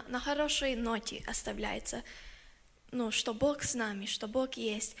всегда на хорошей ноте оставляется, что Бог с нами, что Бог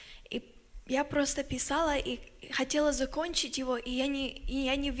есть. И я просто писала и хотела закончить его, и я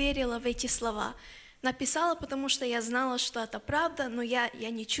не верила в эти слова. Написала, потому что я знала, что это правда, но я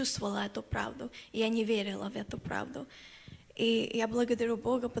не чувствовала эту правду, и я не верила в эту правду. И я благодарю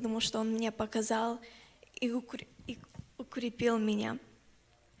Бога, потому что Он мне показал и укрепил меня.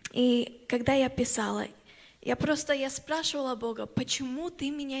 И когда я писала, я спрашивала Бога, почему Ты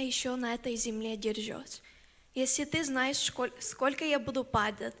меня еще на этой земле держишь? Если Ты знаешь, сколько я буду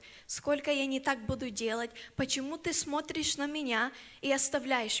падать, сколько я не так буду делать, почему Ты смотришь на меня и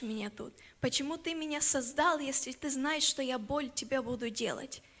оставляешь меня тут? Почему Ты меня создал, если Ты знаешь, что я боль Тебе буду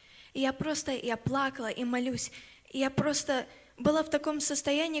делать? И я плакала и молюсь. И я просто была в таком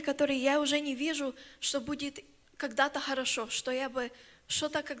состоянии, которое я уже не вижу, что будет когда-то хорошо, что я бы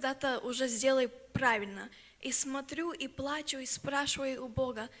что-то когда-то уже сделаю правильно. И смотрю, и плачу, и спрашиваю у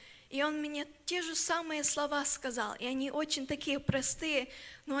Бога. И Он мне те же самые слова сказал. И они очень такие простые,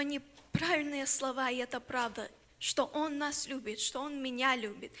 но они правильные слова, и это правда. Что Он нас любит, что Он меня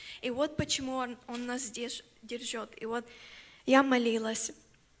любит. И вот почему Он нас держит. И вот я молилась.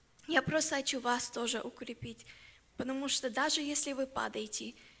 Я просто хочу вас тоже укрепить. Потому что даже если вы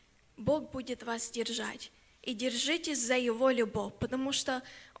падаете, Бог будет вас держать. И держитесь за Его любовь, потому что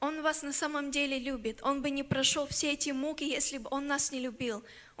Он вас на самом деле любит. Он бы не прошел все эти муки, если бы Он нас не любил.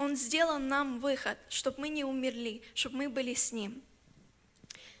 Он сделал нам выход, чтобы мы не умерли, чтобы мы были с Ним.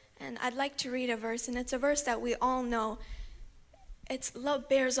 And I'd like to read a verse, and it's a verse that we all know. It's love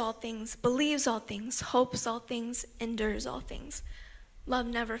bears all things, believes all things, hopes all things, endures all things. Love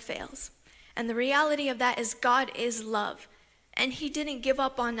never fails. And the reality of that is God is love. And He didn't give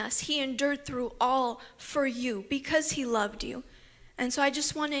up on us. He endured through all for you because He loved you. And so I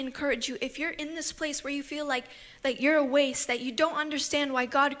just want to encourage you, if you're in this place where you feel like you're a waste, that you don't understand why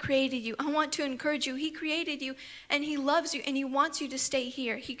God created you, I want to encourage you. He created you and He loves you and He wants you to stay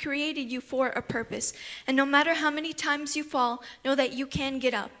here. He created you for a purpose. And no matter how many times you fall, know that you can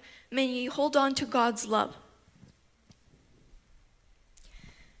get up. May you hold on to God's love.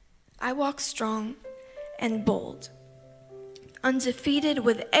 I walk strong and bold, undefeated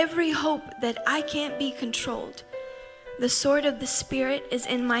with every hope that I can't be controlled. The sword of the Spirit is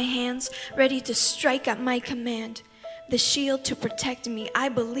in my hands, ready to strike at my command. The shield to protect me. I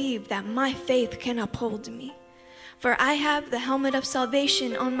believe that my faith can uphold me. For I have the helmet of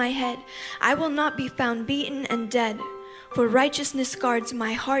salvation on my head. I will not be found beaten and dead. For righteousness guards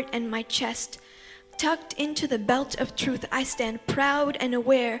my heart and my chest. Tucked into the belt of truth, I stand proud and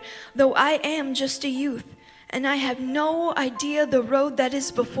aware, though I am just a youth, and I have no idea the road that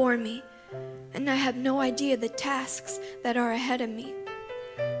is before me, and I have no idea the tasks that are ahead of me.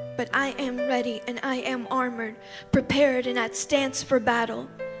 But I am ready and I am armored, prepared and at stance for battle.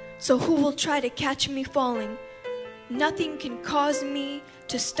 So who will try to catch me falling? Nothing can cause me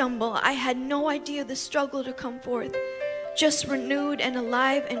to stumble. I had no idea the struggle to come forth. Just renewed and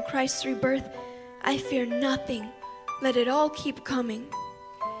alive in Christ's rebirth, I fear nothing. Let it all keep coming.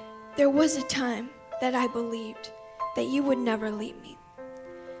 There was a time that I believed that you would never leave me.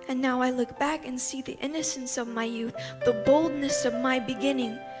 And now I look back and see the innocence of my youth, the boldness of my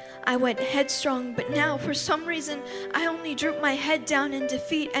beginning. I went headstrong, but now for some reason I only droop my head down in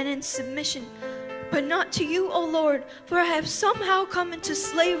defeat and in submission. But not to you, O Lord, for I have somehow come into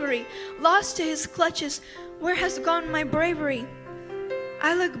slavery, lost to his clutches. Where has gone my bravery?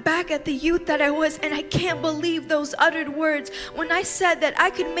 I look back at the youth that I was, and I can't believe those uttered words when I said that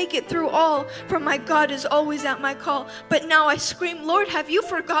I could make it through all, for my God is always at my call. But now I scream, Lord, have you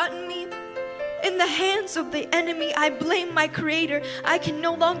forgotten me? In the hands of the enemy, I blame my Creator. I can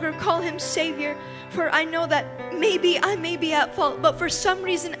no longer call him Savior, for I know that maybe I may be at fault, but for some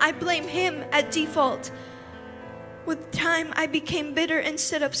reason I blame him at default. With time, I became bitter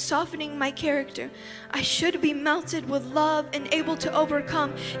instead of softening my character. I should be melted with love and able to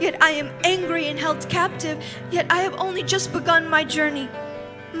overcome, yet I am angry and held captive, yet I have only just begun my journey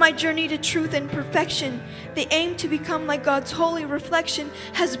to truth and perfection. The aim to become like God's holy reflection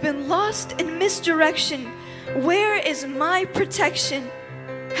has been lost in misdirection. Where is my protection?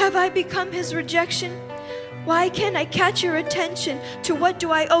 Have I become his rejection? Why can't I catch your attention? To what do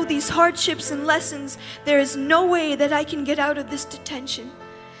I owe these hardships and lessons? There is no way that I can get out of this detention.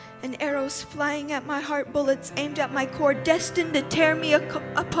 And arrows flying at my heart, bullets aimed at my core, destined to tear me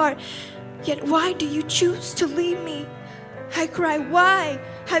apart. Yet why do you choose to leave me? I cry, why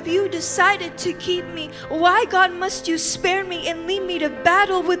have you decided to keep me? Why, God, must you spare me and leave me to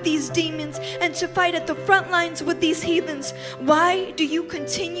battle with these demons and to fight at the front lines with these heathens? Why do you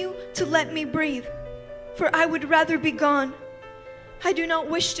continue to let me breathe? For I would rather be gone. I do not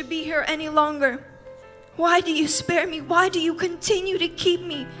wish to be here any longer. Why do you spare me? Why do you continue to keep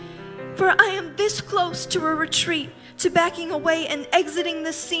me? For I am this close to a retreat, to backing away and exiting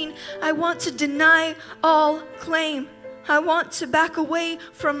the scene. I want to deny all claim. I want to back away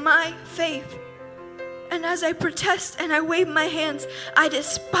from my faith. And as I protest and I wave my hands, I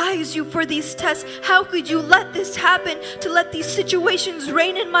despise you for these tests. How could you let this happen, to let these situations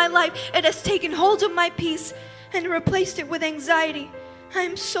reign in my life? It has taken hold of my peace and replaced it with anxiety. I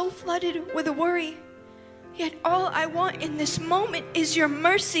am so flooded with worry. Yet all I want in this moment is your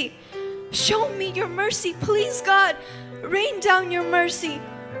mercy. Show me your mercy, please, God. Rain down your mercy.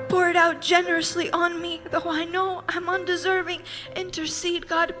 Pour it out generously on me, though I know I'm undeserving. Intercede,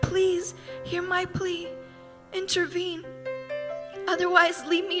 God, please. Hear my plea. Intervene. Otherwise,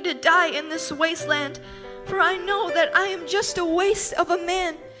 leave me to die in this wasteland. For I know that I am just a waste of a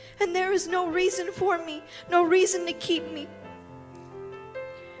man, and there is no reason for me, no reason to keep me.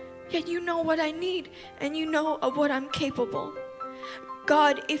 Yet you know what I need, and you know of what I'm capable.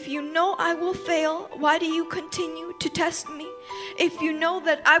 God, if you know I will fail, why do you continue to test me? If you know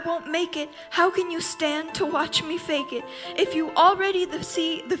that I won't make it, how can you stand to watch me fake it? If you already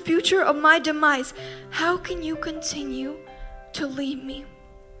see the future of my demise, how can you continue to leave me?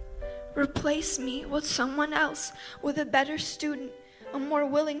 Replace me with someone else, with a better student, a more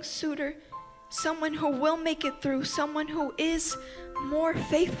willing suitor, someone who will make it through, someone who is more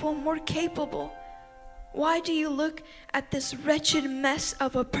faithful, more capable. Why do you look at this wretched mess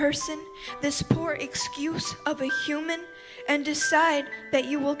of a person, this poor excuse of a human, and decide that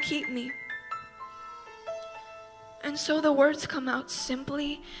you will keep me? And so the words come out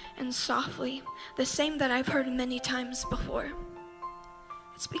simply and softly, the same that I've heard many times before.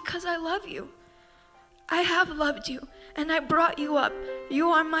 It's because I love you. I have loved you, and I brought you up. You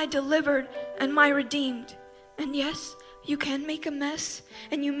are my delivered and my redeemed. And yes, you can make a mess,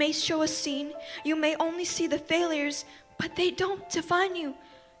 and you may show a scene. You may only see the failures, but they don't define you,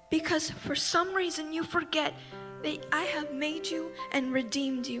 because for some reason you forget that I have made you and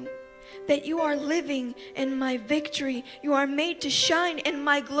redeemed you. that you are living in my victory. You are made to shine in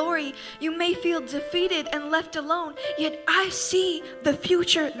my glory. You may feel defeated and left alone, yet I see the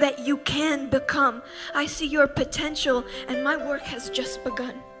future that you can become. I see your potential, and my work has just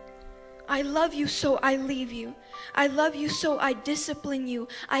begun. I love you, so I leave you. I love you, so I discipline you.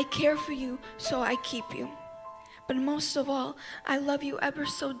 I care for you, so I keep you. But most of all, I love you ever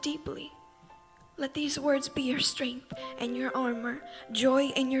so deeply. Let these words be your strength and your armor, joy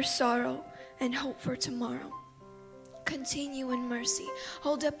in your sorrow, and hope for tomorrow. Continue in mercy.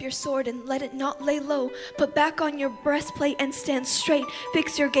 Hold up your sword and let it not lay low. Put back on your breastplate and stand straight.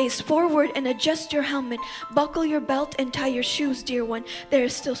 Fix your gaze forward and adjust your helmet. Buckle your belt and tie your shoes, dear one. There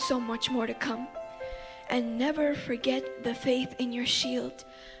is still so much more to come. And never forget the faith in your shield.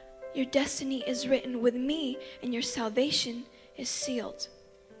 Your destiny is written with me, and your salvation is sealed.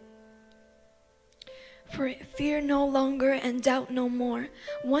 For fear no longer and doubt no more,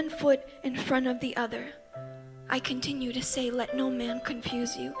 one foot in front of the other. I continue to say, let no man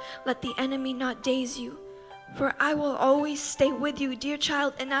confuse you, let the enemy not daze you. For I will always stay with you, dear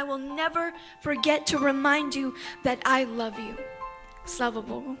child, and I will never forget to remind you that I love you. Slava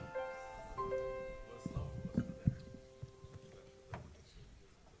Bogu.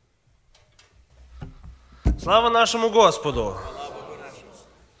 Слава нашему Господу!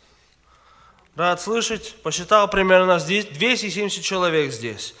 Рад слышать, посчитал примерно нас здесь 270 человек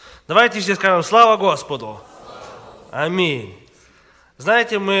здесь. Давайте все скажем «Слава Господу!» Аминь.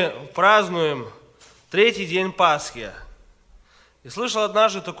 Знаете, мы празднуем третий день Пасхи. И слышал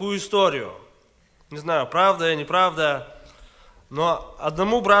однажды такую историю. Не знаю, правда или неправда, но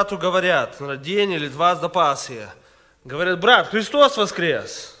одному брату говорят, день или два до Пасхи. Говорят: брат, Христос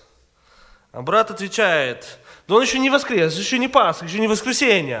воскрес. А брат отвечает: да он еще не воскрес, еще не Пасха, еще не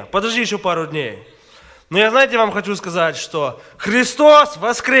воскресенье. Подожди еще пару дней. Но я, знаете, вам хочу сказать, что Христос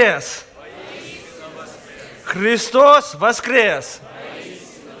воскрес. Христос воскрес!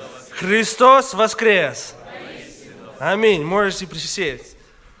 Христос воскрес! Аминь. Можете присесть.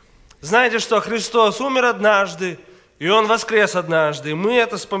 Знаете, что Христос умер однажды, и Он воскрес однажды. Мы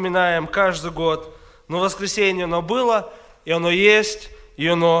это вспоминаем каждый год. Но воскресенье оно было, и оно есть, и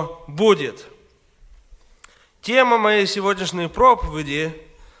оно будет. Тема моей сегодняшней проповеди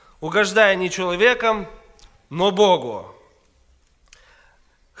 – угождая не человеком, но Богу.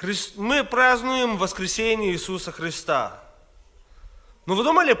 Мы празднуем воскресение Иисуса Христа. Но вы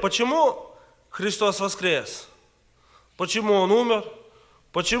думали, почему Христос воскрес? Почему Он умер?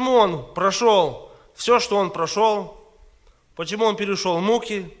 Почему Он прошел все, что Он прошел? Почему Он перешел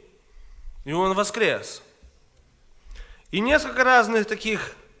муки? И Он воскрес. И несколько разных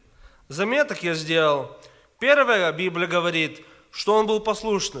таких заметок я сделал. Первая, Библия говорит, что Он был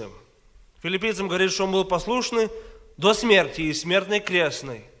послушным. Филиппийцам говорит, что Он был послушный до смерти и смертной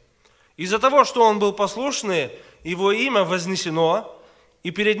крестной. Из-за того, что Он был послушный, Его имя вознесено, и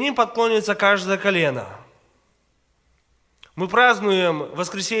перед Ним подклонится каждое колено. Мы празднуем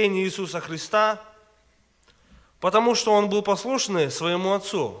воскресение Иисуса Христа, потому что Он был послушный своему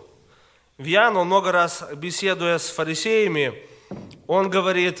Отцу. В Иоанна, много раз беседуя с фарисеями, он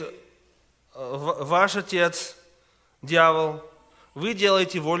говорит: ваш отец, дьявол, вы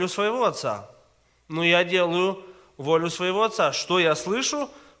делаете волю своего отца. Но я делаю волю своего отца. Что я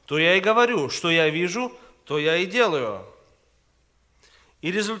слышу, то я и говорю. Что я вижу, то я и делаю.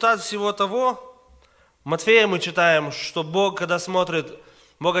 И результат всего того, Матфея мы читаем, что Бог, когда смотрит,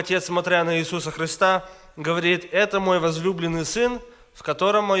 Бог Отец, смотря на Иисуса Христа, говорит: это мой возлюбленный Сын, в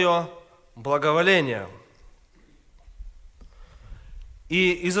котором мое благоволение.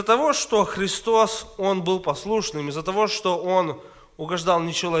 И из-за того, что Христос, Он был послушным, из-за того, что Он угождал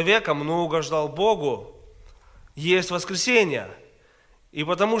не человеком, но угождал Богу, есть воскресение. И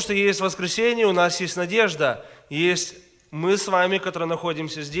потому что есть воскресение, у нас есть надежда, есть мы с вами, которые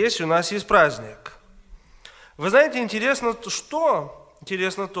находимся здесь, у нас есть праздник. Вы знаете, интересно то,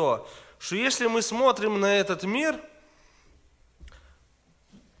 что если мы смотрим на этот мир,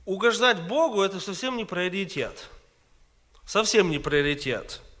 угождать Богу – это совсем не приоритет. Совсем не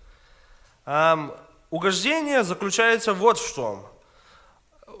приоритет. Угождение заключается вот в чем.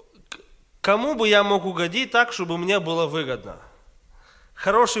 Кому бы я мог угодить так, чтобы мне было выгодно?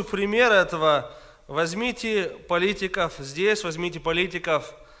 Хороший пример этого – возьмите политиков здесь, возьмите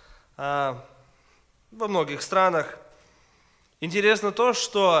политиков во многих странах. Интересно то,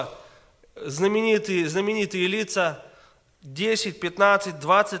 что знаменитые лица 10, 15,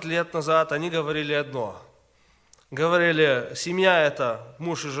 20 лет назад, они говорили одно. Говорили: семья – это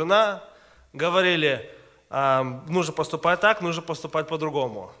муж и жена. Говорили: нужно поступать так, нужно поступать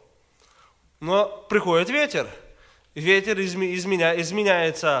по-другому. Но приходит ветер. Ветер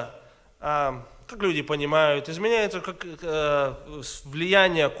изменяется как люди понимают, изменяется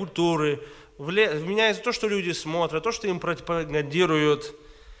влияние культуры, меняется то, что люди смотрят, то, что им пропагандируют.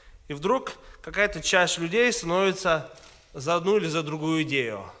 И вдруг какая-то часть людей становится за одну или за другую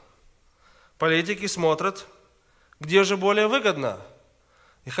идею. Политики смотрят, где же более выгодно.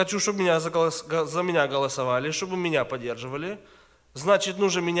 И хочу, чтобы за меня голосовали, чтобы меня поддерживали. Значит,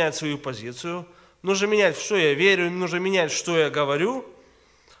 нужно менять свою позицию, нужно менять, в что я верю, нужно менять, что я говорю.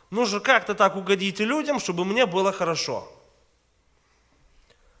 Нужно как-то так угодить людям, чтобы мне было хорошо.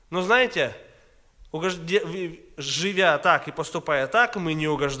 Но знаете, живя так и поступая так, мы не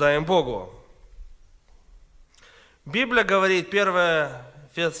угождаем Богу. Библия говорит, 1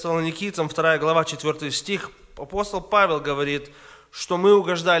 Фессалоникийцам, 2 глава, 4 стих, апостол Павел говорит, что мы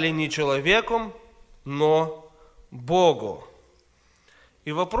угождали не человеку, но Богу.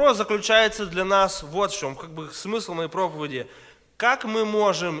 И вопрос заключается для нас вот в чем, смысл моей проповеди. Как мы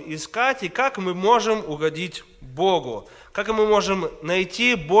можем искать и как мы можем угодить Богу? Как мы можем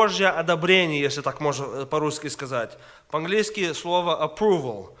найти Божье одобрение, если так можно по-русски сказать? По-английски слово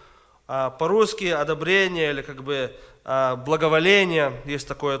approval, по-русски одобрение или благоволение, есть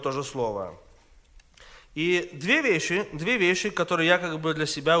такое тоже слово. И две вещи, которые я для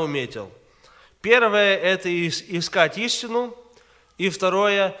себя уметил. Первое – это искать истину, и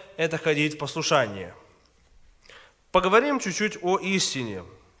второе – это ходить в послушание. Поговорим чуть-чуть о истине.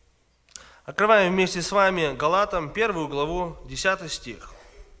 Открываем вместе с вами Галатам 1 главу, 10 стих.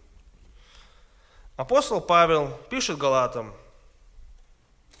 Апостол Павел пишет Галатам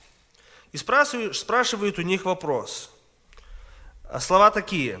и спрашивает у них вопрос. Слова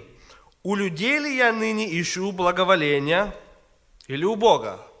такие. «У людей ли я ныне ищу благоволения или у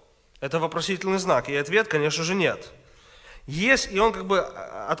Бога?» Это вопросительный знак, и ответ, конечно же, нет. И он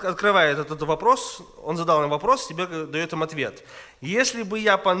открывает этот вопрос, он задал им вопрос, тебе дает им ответ. «Если бы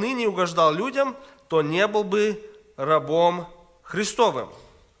я поныне угождал людям, то не был бы рабом Христовым».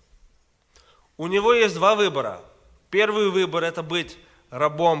 У него есть два выбора. Первый выбор – это быть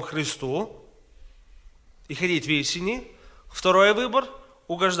рабом Христу и ходить в истине. Второй выбор –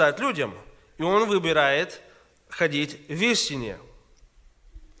 угождать людям, и он выбирает ходить в истине.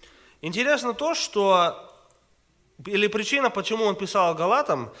 Интересно то, что, или причина, почему он писал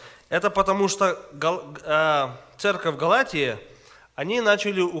Галатам, это потому что церковь Галатии, они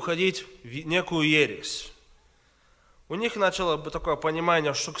начали уходить в некую ересь. У них начало быть такое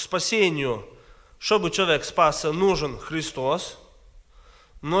понимание, что к спасению, чтобы человек спасся, нужен Христос,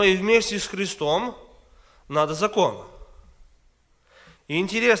 но и вместе с Христом надо закон. И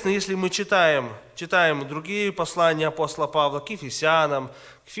интересно, если мы читаем другие послания апостола Павла к Ефесянам,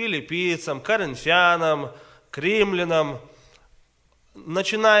 к Филиппийцам, к Коринфянам, к Римлянам,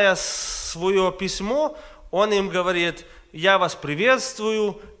 начиная свое письмо, он им говорит: «Я вас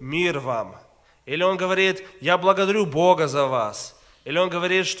приветствую, мир вам». Или он говорит: «Я благодарю Бога за вас». Или он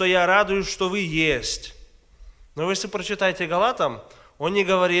говорит, что «я радуюсь, что вы есть». Но если прочитаете Галатам, он не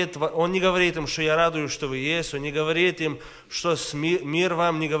говорит им, что «я радуюсь, что вы есть», он не говорит им, что «мир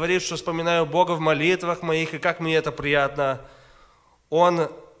вам», не говорит, что «вспоминаю Бога в молитвах моих, и как мне это приятно». Он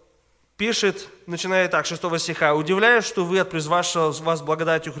пишет, начиная так, 6 стиха: «Удивляюсь, что вы от призвавшего вас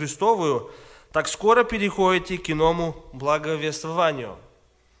благодатью Христовую так скоро переходите к иному благовествованию».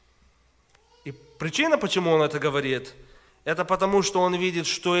 И причина, почему он это говорит, это потому, что он видит,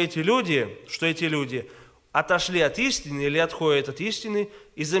 что эти люди отошли от истины или отходят от истины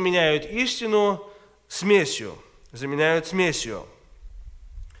и заменяют истину смесью.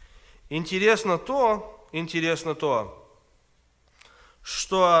 Интересно то,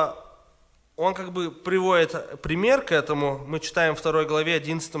 что он приводит пример к этому. Мы читаем в 2 главе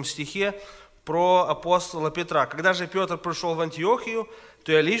 11 стихе про апостола Петра. «Когда же Петр пришел в Антиохию,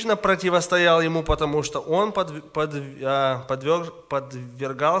 то я лично противостоял ему, потому что он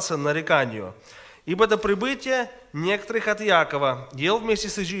подвергался нареканию. Ибо до прибытия некоторых от Якова ел вместе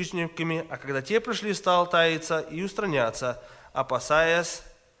с язычниками, а когда те пришли, стал таиться и устраняться, опасаясь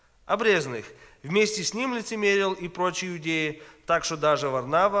обрезанных. Вместе с ним лицемерил и прочие иудеи, так что даже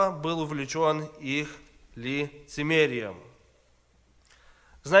Варнава был увлечен их лицемерием».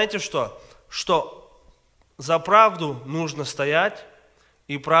 Знаете что? Что за правду нужно стоять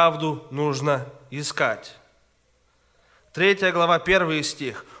и правду нужно искать. 3 глава, 1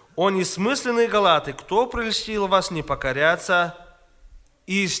 стих. «О несмысленные галаты, кто прельстил вас не покоряться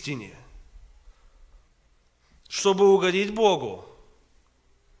истине?» Чтобы угодить Богу,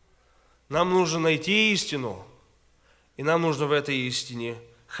 нам нужно найти истину, и нам нужно в этой истине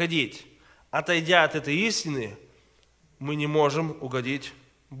ходить. Отойдя от этой истины, мы не можем угодить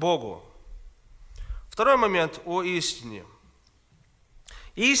Богу. Второй момент о истине.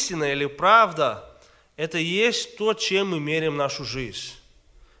 Истина или правда – это и есть то, чем мы меряем нашу жизнь.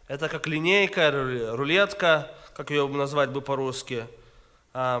 Это как линейка, рулетка, как ее назвать бы по-русски.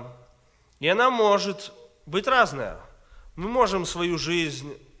 И она может быть разная. Мы можем свою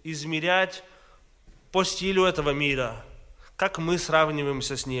жизнь измерять по стилю этого мира, как мы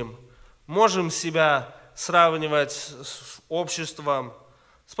сравниваемся с ним. Можем себя сравнивать с обществом,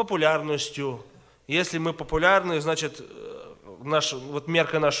 с популярностью. Если мы популярны, значит,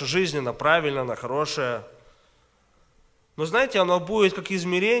 мерка нашей жизни, она правильная, она хорошая. Но знаете, оно будет как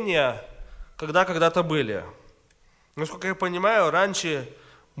измерение, когда когда-то были. Насколько я понимаю, раньше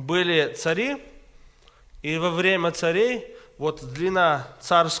были цари, и во время царей длина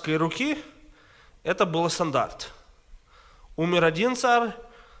царской руки – это был стандарт. Умер один царь,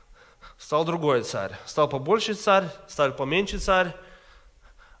 стал другой царь. Стал побольше царь, стал поменьше царь.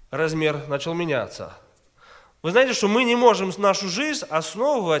 Размер начал меняться. Вы знаете, что мы не можем нашу жизнь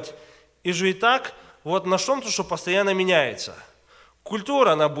основывать и жить так на что-то, что постоянно меняется.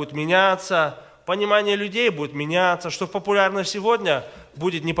 Культура, она будет меняться, понимание людей будет меняться, что популярно сегодня,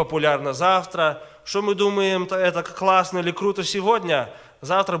 будет непопулярно завтра, что мы думаем, это классно или круто сегодня,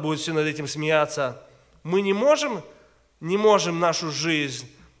 завтра будет все над этим смеяться. Мы не можем нашу жизнь,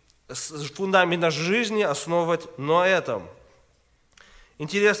 фундамент нашей жизни основывать на этом.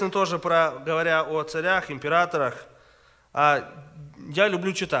 Интересно тоже, говоря о царях, императорах, я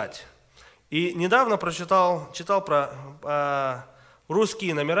люблю читать. И недавно читал про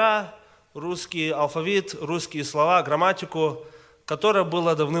русские номера, русский алфавит, русские слова, грамматику, которая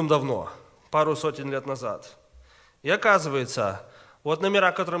была давным-давно, пару сотен лет назад. И оказывается,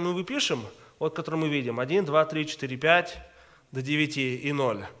 номера, которые мы выпишем, которые мы видим, 1, 2, 3, 4, 5, до 9 и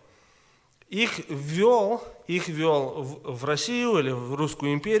 0, их ввел в Россию или в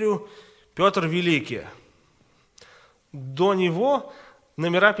Русскую империю Петр Великий. До него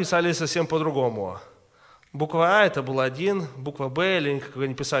номера писали совсем по-другому. Буква А это было 1, буква Б, или как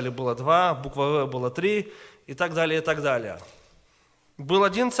они писали, было 2, буква В было 3 и так далее, и так далее. Был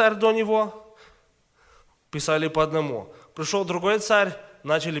один царь до него, писали по одному. Пришел другой царь,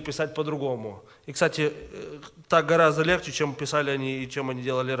 начали писать по-другому. И, кстати, так гораздо легче, чем писали они и чем они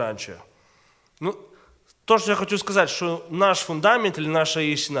делали раньше. То, что я хочу сказать, что наш фундамент или наша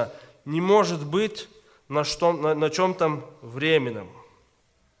истина не может быть на чем-то временном.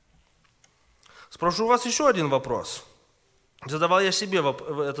 Спрошу вас еще один вопрос. Задавал я себе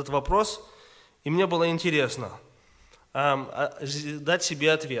этот вопрос, и мне было интересно дать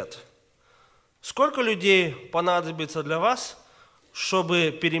себе ответ. Сколько людей понадобится для вас,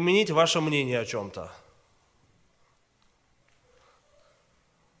 чтобы переменить ваше мнение о чем-то?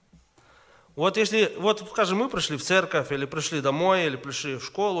 Скажем, мы пришли в церковь, или пришли домой, или пришли в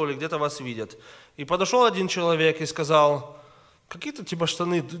школу, или где-то вас видят. И подошел один человек и сказал, какие-то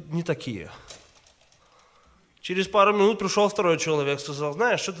штаны не такие. Через пару минут пришел второй человек, сказал,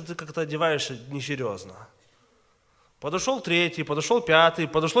 знаешь, что ты как-то одеваешься несерьезно. Подошел третий, подошел пятый,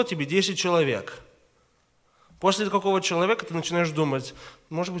 подошло тебе 10 человек. После какого человека ты начинаешь думать,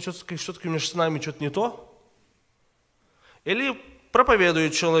 может быть, что-то между нами что-то не то? Или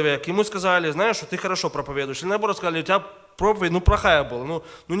проповедует человек, ему сказали, знаешь, что ты хорошо проповедуешь. Или наоборот сказали, у тебя проповедь, плохая была,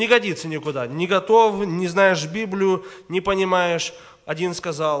 не годится никуда. Не готов, не знаешь Библию, не понимаешь. Один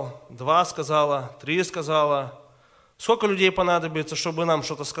сказал, 2 сказала, 3 сказала. Сколько людей понадобится, чтобы нам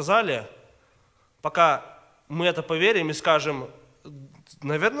что-то сказали, пока мы это поверим и скажем,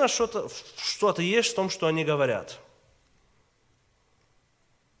 наверное, что-то есть в том, что они говорят.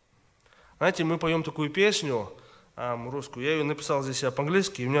 Знаете, мы поем такую песню, русскую, я ее написал здесь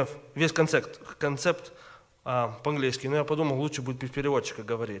по-английски, у меня весь концепт по-английски, но я подумал, лучше будет без переводчика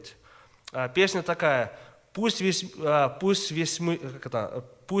говорить. Песня такая, пусть весь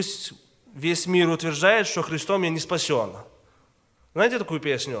мир утверждает, что Христом я не спасен. Знаете такую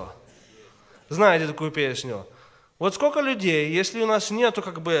песню? Знаете такую песню? Сколько людей, если у нас нету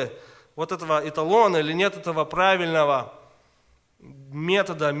этого эталона или нет этого правильного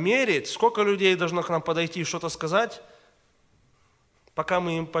метода мерить, сколько людей должно к нам подойти и что-то сказать, пока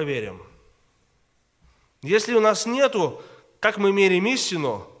мы им поверим. Если у нас нету, как мы меряем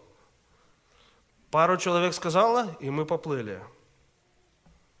истину, пару человек сказала, и мы поплыли.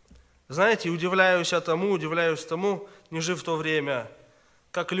 Знаете, удивляюсь тому, не жив в то время,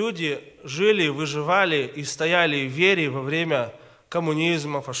 как люди жили, выживали и стояли в вере во время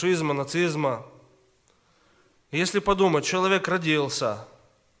коммунизма, фашизма, нацизма. Если подумать, человек родился,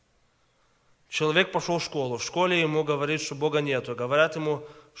 человек пошел в школу, в школе ему говорят, что Бога нету, говорят ему,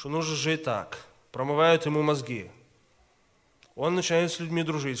 что нужно жить так, промывают ему мозги. Он начинает с людьми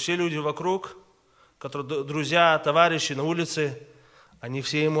дружить. Все люди вокруг, которые друзья, товарищи на улице, они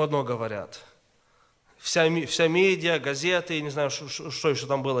все ему одно говорят. Вся медиа, газеты, не знаю, что еще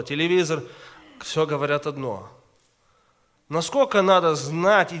там было, телевизор, все говорят одно. Насколько надо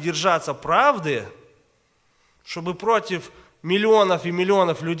знать и держаться правды, чтобы против миллионов и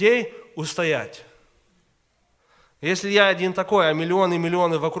миллионов людей устоять? Если я один такой, а миллионы и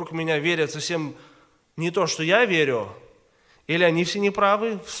миллионы вокруг меня верят совсем не то, что я верю, или они все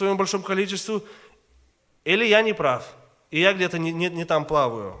неправы в своем большом количестве, или я не прав, и я где-то не там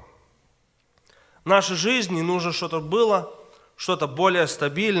плаваю. В нашей жизни нужно что-то было, что-то более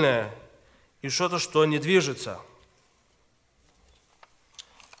стабильное и что-то, что не движется.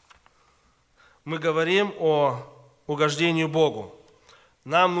 Мы говорим о угождении Богу.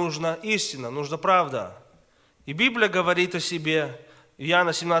 Нам нужна истина, нужна правда. И Библия говорит о себе, в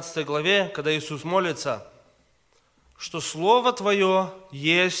Иоанна 17 главе, когда Иисус молится, что Слово Твое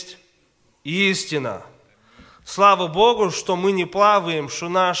есть истина. Слава Богу, что мы не плаваем,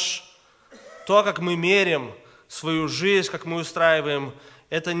 что то, как мы меряем свою жизнь, как мы устраиваем,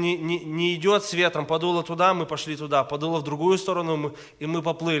 это не идет с ветром. Подуло туда, мы пошли туда, подуло в другую сторону, и мы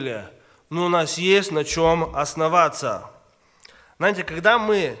поплыли. Но у нас есть на чем основаться. Знаете, когда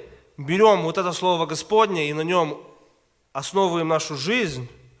мы берем вот это Слово Господне и на нем основываем нашу жизнь,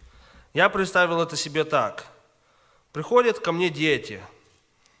 я представил это себе так. Приходят ко мне дети,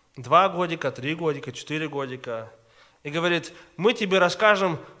 2 годика, 3 годика, 4 годика, и говорит, мы тебе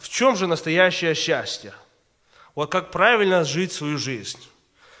расскажем, в чем же настоящее счастье. Вот как правильно жить свою жизнь.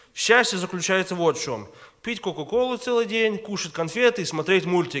 Счастье заключается вот в чем. Пить кока-колу целый день, кушать конфеты и смотреть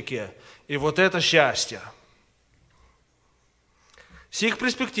мультики. И вот это счастье. С их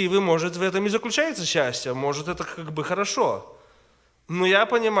перспективы, может, в этом и заключается счастье, может, это как бы хорошо. Но я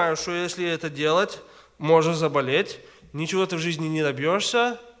понимаю, что если это делать, можешь заболеть, ничего ты в жизни не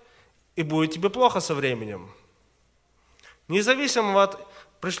добьешься, и будет тебе плохо со временем. Независимо от...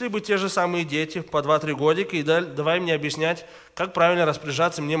 Пришли бы те же самые дети по 2-3 годика, и давай мне объяснять, как правильно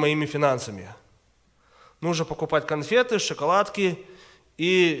распоряжаться мне моими финансами. Нужно покупать конфеты, шоколадки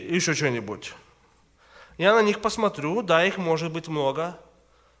и еще что-нибудь. Я на них посмотрю, да, их может быть много,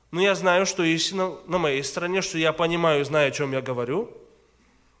 но я знаю, что истина на моей стороне, что я понимаю, знаю, о чем я говорю,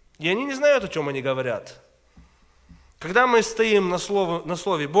 и они не знают, о чем они говорят. Когда мы стоим на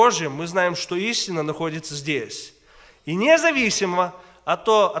Слове Божьем, мы знаем, что истина находится здесь. И независимо от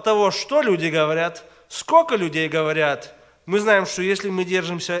того, что люди говорят, сколько людей говорят, мы знаем, что если мы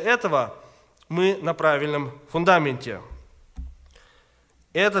держимся этого, мы на правильном фундаменте.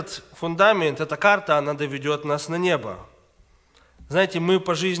 Этот фундамент, эта карта, она доведет нас на небо. Знаете, мы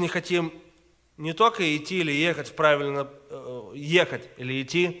по жизни хотим не только идти или ехать или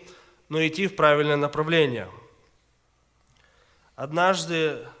идти, но идти в правильное направление.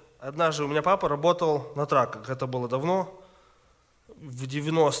 Однажды у меня папа работал на траках, это было давно, в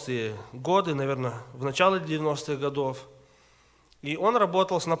 90-е годы, наверное, в начале 90-х годов, и он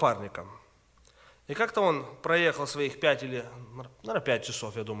работал с напарником. И как-то он проехал своих 5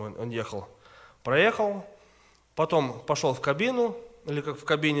 часов, я думаю, он ехал. Проехал, потом пошел в кабину, или как в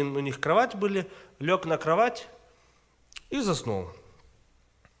кабине у них кровать были, лег на кровать и заснул.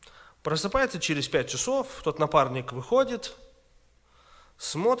 Просыпается через 5 часов, тот напарник выходит,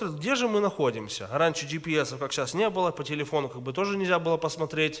 смотрит, где же мы находимся. Раньше GPS, как сейчас, не было, по телефону как бы тоже нельзя было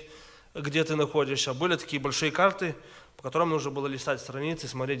посмотреть, где ты находишься. Были такие большие карты, по которым нужно было листать страницы,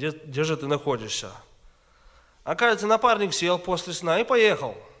 смотреть, где же ты находишься. Оказывается, напарник сел после сна и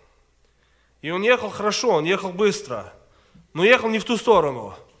поехал. И он ехал хорошо, он ехал быстро, но ехал не в ту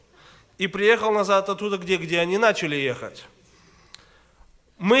сторону. И приехал назад оттуда, где они начали ехать.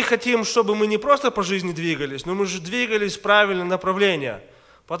 Мы хотим, чтобы мы не просто по жизни двигались, но мы же двигались в правильное направление.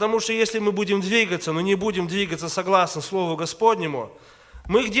 Потому что если мы будем двигаться, но не будем двигаться согласно Слову Господнему,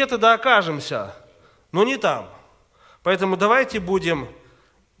 мы где-то да окажемся, но не там. Поэтому давайте будем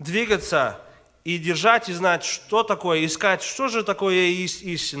двигаться и держать, и знать, что такое, искать, что же такое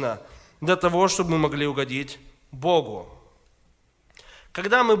истина, для того, чтобы мы могли угодить Богу.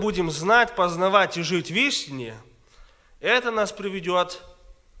 Когда мы будем знать, познавать и жить в истине, это нас приведет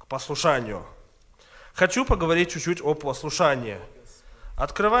к послушанию. Хочу поговорить чуть-чуть о послушании.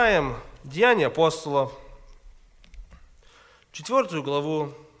 Открываем Деяния апостолов, 4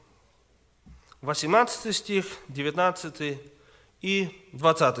 главу, 18 стих, 19 и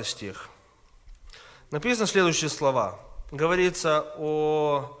 20 стих. Написано следующие слова. Говорится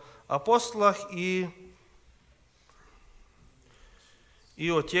о апостолах и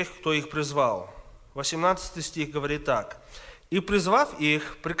о тех, кто их призвал. 18 стих говорит так. «И, призвав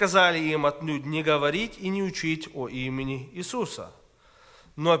их, приказали им отнюдь не говорить и не учить о имени Иисуса.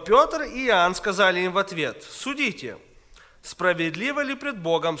 Но Петр и Иоанн сказали им в ответ: судите, Справедливо ли пред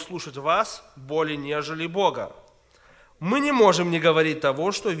Богом слушать вас более, нежели Бога? Мы не можем не говорить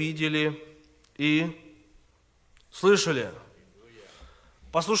того, что видели и слышали.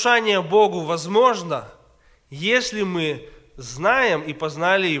 Послушание Богу возможно, если мы знаем и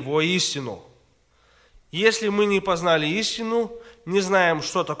познали Его истину. Если мы не познали истину, не знаем,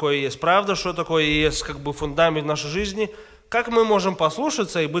 что такое есть правда, что такое есть фундамент нашей жизни, как мы можем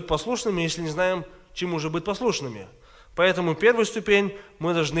послушаться и быть послушными, если не знаем, чему же быть послушными? Поэтому первая ступень –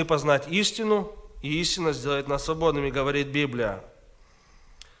 мы должны познать истину, и истина сделает нас свободными, говорит Библия.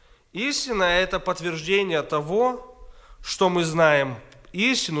 Истина – это подтверждение того, что мы знаем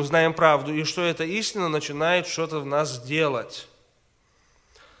истину, знаем правду, и что эта истина начинает что-то в нас делать.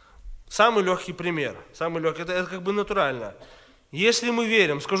 Самый легкий пример, это натурально. Если мы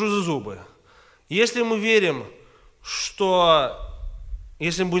верим, скажу за зубы, если мы верим, что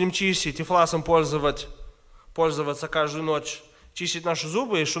если мы будем чистить и флассом пользоваться каждую ночь, чистить наши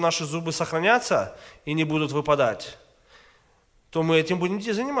зубы, и что наши зубы сохранятся и не будут выпадать, то мы этим будем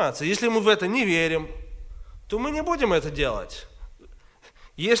заниматься. Если мы в это не верим, то мы не будем это делать.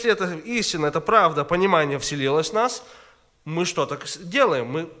 Если это истина, это правда, понимание вселилось в нас, мы что-то делаем,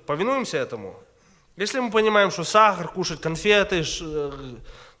 мы повинуемся этому. Если мы понимаем, что сахар, кушать конфеты,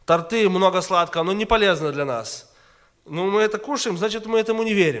 торты, много сладкого, оно не полезно для нас, но мы это кушаем, значит, мы этому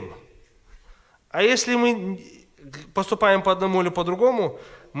не верим. А если мы поступаем по одному или по другому,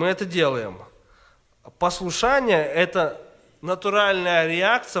 мы это делаем. Послушание – это натуральная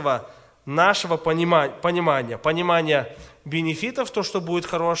реакция нашего понимания бенефитов, то, что будет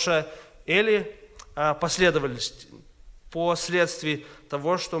хорошее, или последствий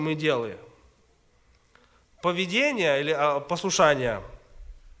того, что мы делаем. Поведение или послушание,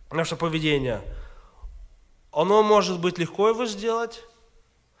 наше поведение, оно может быть легко его сделать,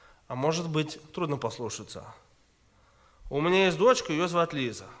 а может быть трудно послушаться. У меня есть дочка, ее зовут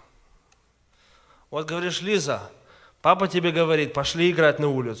Лиза. Вот говоришь: Лиза, папа тебе говорит, пошли играть на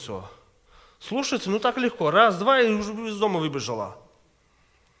улицу. Слушайте, так легко, раз, два, и уже из дома выбежала.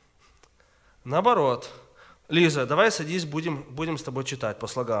 Наоборот: Лиза, давай садись, будем с тобой читать по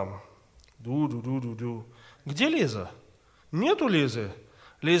слогам. Ду-ду-ду-ду-ду. Где Лиза? Нету Лизы.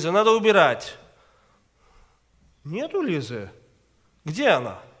 Лиза, надо убирать. Нету Лизы. Где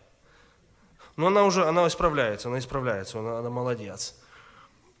она? Она исправляется, она молодец.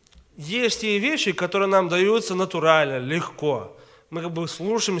 Есть те вещи, которые нам даются натурально, легко. Мы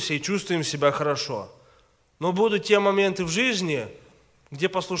слушаемся и чувствуем себя хорошо. Но будут те моменты в жизни, где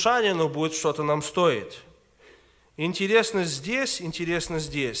послушание, будет что-то нам стоить. Интересно здесь.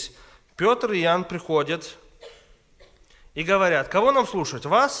 Петр и Иоанн приходят и говорят: кого нам слушать,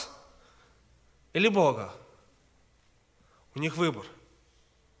 вас или Бога? У них выбор.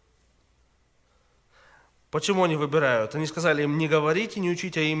 Почему они выбирают? Они сказали им не говорить и не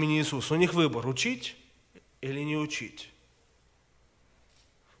учить о имени Иисуса. У них выбор: учить или не учить.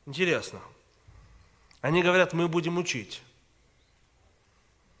 Интересно. Они говорят: мы будем учить.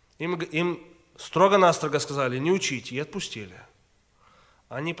 Им строго-настрого сказали: не учите, и отпустили.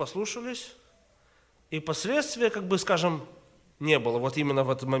 Они послушались, и последствия, не было именно в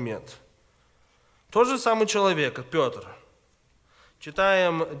этот момент. Тот же самый человек, Петр.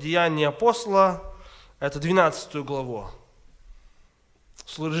 Читаем Деяния апостола, это 12 главу.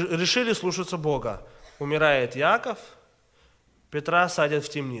 Решили слушаться Бога. Умирает Иаков, Петра садят в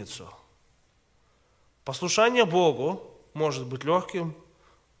темницу. Послушание Богу может быть легким,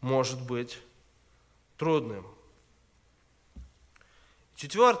 может быть трудным.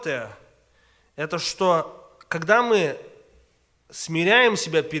 Четвертое, это что, когда мы смиряем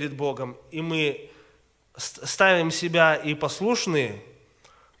себя перед Богом, и мы ставим себя и послушны,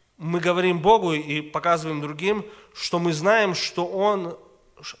 мы говорим Богу и показываем другим, что мы знаем,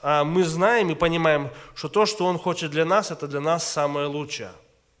 мы знаем и понимаем, что то, что Он хочет для нас, это для нас самое лучшее.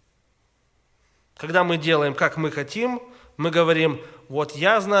 Когда мы делаем, как мы хотим, мы говорим: вот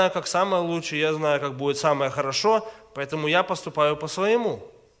я знаю, как самое лучшее, я знаю, как будет самое хорошо, поэтому я поступаю по-своему.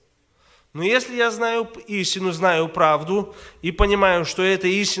 Но если я знаю истину, знаю правду и понимаю, что эта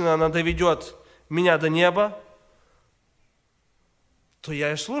истина, она доведет меня до неба, то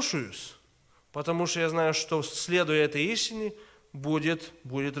я и слушаюсь, потому что я знаю, что следуя этой истине, будет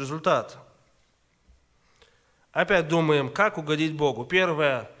результат. Опять думаем, как угодить Богу.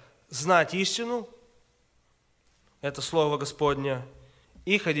 Первое – знать истину, это Слово Господне,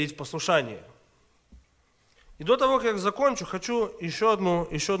 и ходить в послушание. И до того, как закончу, хочу еще одну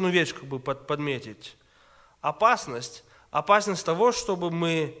вещь подметить. Опасность того, чтобы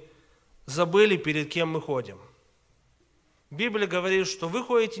мы забыли, перед кем мы ходим. Библия говорит, что вы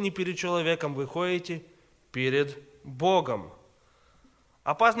ходите не перед человеком, вы ходите перед Богом.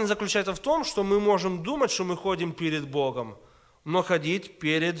 Опасность заключается в том, что мы можем думать, что мы ходим перед Богом, но ходить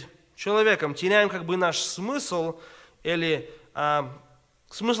перед человеком. Теряем как бы наш смысл или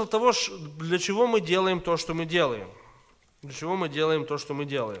смысл того, для чего мы делаем то, что мы делаем. Для чего мы делаем то, что мы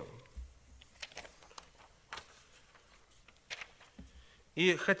делаем.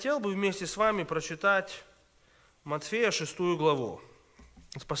 И хотел бы вместе с вами прочитать Матфея 6 главу.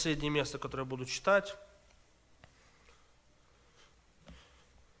 Это последнее место, которое я буду читать.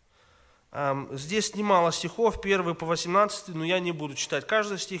 Здесь немало стихов, 1 по 18, но я не буду читать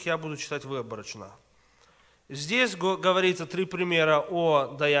каждый стих, я буду читать выборочно. Здесь говорится 3 примера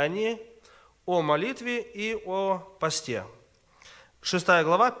о даянии, о молитве и о посте. 6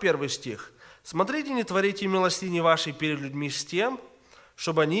 глава, 1 стих. «Смотрите, не творите милостыни вашей перед людьми с тем,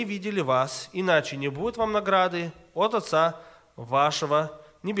 чтобы они видели вас, иначе не будет вам награды от Отца вашего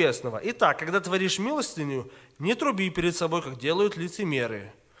Небесного. Итак, когда творишь милостыню, не труби перед собой, как делают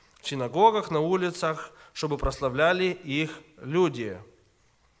лицемеры, в синагогах, на улицах, чтобы прославляли их люди».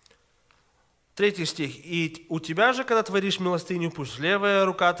 3 стих. «И у тебя же, когда творишь милостыню, пусть левая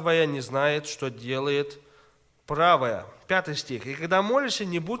рука твоя не знает, что делает правая». 5 стих. «И когда молишься,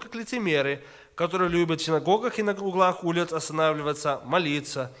 не будь как лицемеры, которые любят в синагогах и на углах улиц останавливаться,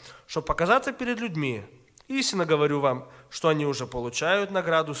 молиться, чтобы показаться перед людьми. Истинно говорю вам, что они уже получают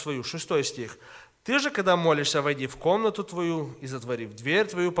награду свою». 6 стих. «Ты же, когда молишься, войди в комнату твою и, затворив дверь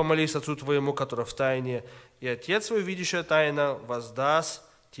твою, помолись Отцу твоему, который в тайне, и Отец свой, видящий тайно, воздаст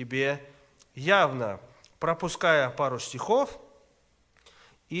тебе явно». Пропуская пару стихов,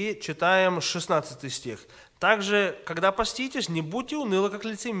 и читаем 16 стих. «Также, когда поститесь, не будьте унылы, как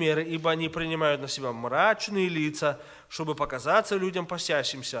лицемеры, ибо они принимают на себя мрачные лица, чтобы показаться людям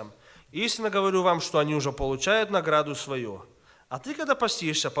постящимся. Истинно говорю вам, что они уже получают награду свою. А ты, когда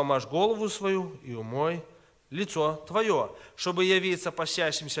постишься, помажь голову свою и умой лицо твое, чтобы явиться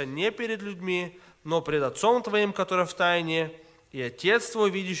постящимся не перед людьми, но пред Отцом твоим, который в тайне, и Отец твой,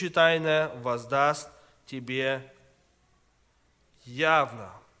 видящий тайное, воздаст тебе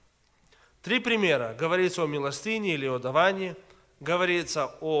явно». 3 примера. Говорится о милостыне или о давании,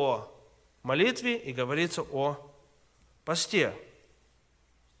 говорится о молитве и говорится о посте.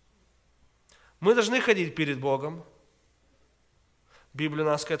 Мы должны ходить перед Богом. Библия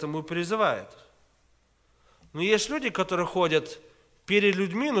нас к этому призывает. Но есть люди, которые ходят перед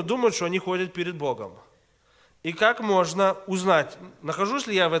людьми, но думают, что они ходят перед Богом. И как можно узнать, нахожусь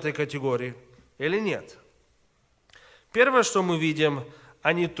ли я в этой категории или нет? Первое, что мы видим,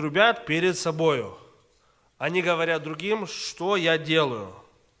 они трубят перед собою. Они говорят другим, что я делаю.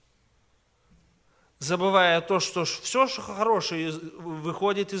 Забывая то, что все, что хорошее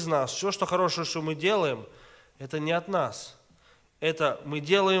выходит из нас, все, что хорошее, что мы делаем, это не от нас. Это мы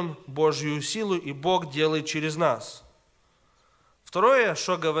делаем Божью силу, и Бог делает через нас. Второе,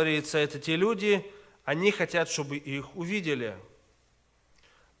 что говорится, это те люди, они хотят, чтобы их увидели.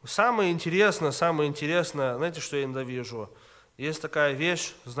 Самое интересное, знаете, что я иногда вижу? Есть такая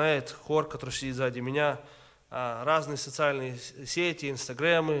вещь, знает хор, который сидит сзади меня, разные социальные сети,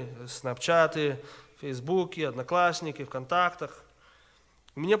 инстаграмы, снапчаты, фейсбуки, одноклассники, вконтактах.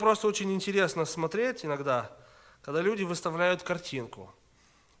 Мне просто очень интересно смотреть иногда, когда люди выставляют картинку.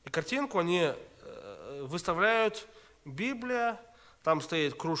 И картинку они выставляют Библия, там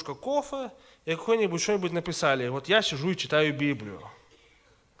стоит кружка кофе, и какое-нибудь что-нибудь написали. Вот я сижу и читаю Библию.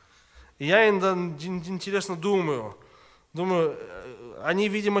 И я иногда интересно думаю, они,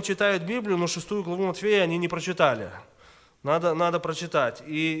 видимо, читают Библию, но 6 главу Матфея они не прочитали. Надо прочитать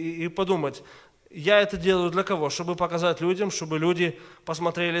и подумать, я это делаю для кого? Чтобы показать людям, чтобы люди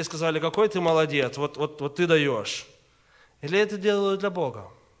посмотрели и сказали, какой ты молодец, вот ты даешь. Или это делаю для Бога?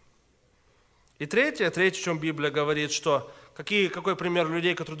 И третье, о чем Библия говорит, что какой пример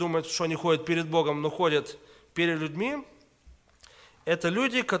людей, которые думают, что они ходят перед Богом, но ходят перед людьми, это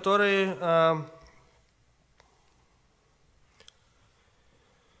люди, которые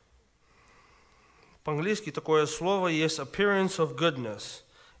по-английски такое слово есть appearance of goodness.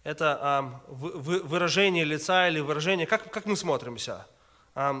 Это выражение лица или выражение, как мы смотримся.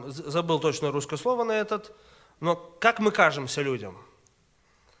 Забыл точно русское слово на этот, но как мы кажемся людям.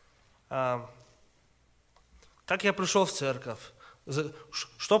 Как я пришел в церковь,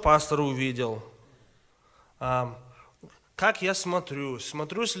 что пастор увидел, как я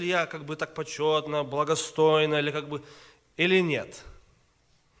смотрюсь ли я как бы так почетно, благостойно или нет.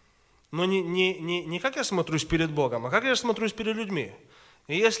 Но не как я смотрюсь перед Богом, а как я смотрюсь перед людьми.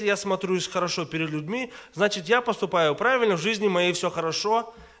 И если я смотрюсь хорошо перед людьми, значит, я поступаю правильно, в жизни моей все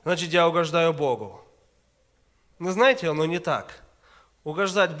хорошо, значит, я угождаю Богу. Но знаете, оно не так.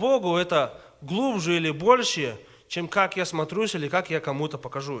 Угождать Богу – это глубже или больше, чем как я смотрюсь или как я кому-то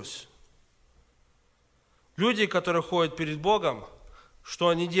покажусь. Люди, которые ходят перед Богом, что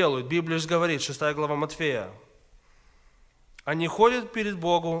они делают? Библия же говорит, 6 глава Матфея. Они ходят перед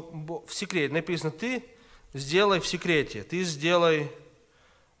Богом в секрете. Написано, ты сделай в секрете, ты сделай,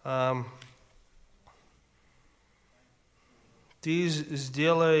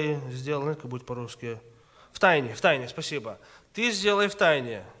 как будет по-русски, в тайне, спасибо. Ты сделай в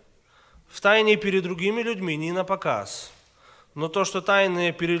тайне перед другими людьми, не на показ. Но то, что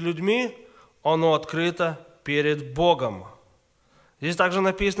тайное перед людьми, оно открыто перед Богом. Здесь также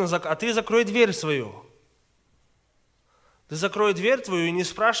написано, а ты закрой дверь свою. Ты закрой дверь твою и не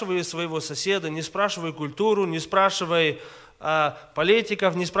спрашивай своего соседа, не спрашивай культуру, не спрашивай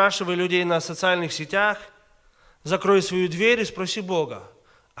политиков, не спрашивай людей на социальных сетях. Закрой свою дверь и спроси Бога,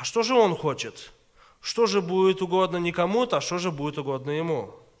 а что же Он хочет? Что же будет угодно не кому-то, а что же будет угодно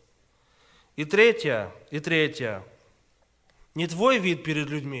Ему? И третье, не твой вид перед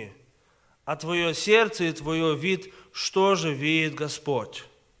людьми, а твое сердце и твой вид, что же видит Господь.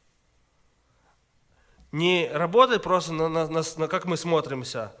 Не работать просто на как мы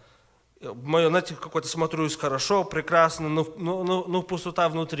смотримся. Мое, знаете, какой-то смотрюсь хорошо, прекрасно, но пустота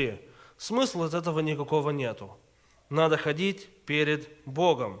внутри. Смысла от этого никакого нету. Надо ходить перед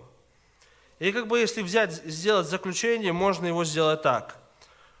Богом. И если сделать заключение, можно его сделать так,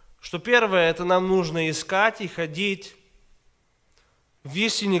 что первое, это нам нужно искать и ходить в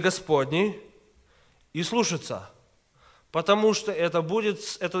истине Господней и слушаться. Потому что это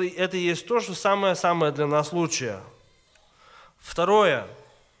и есть то, что самое для нас лучшее. Второе.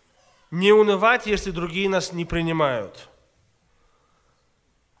 Не унывать, если другие нас не принимают.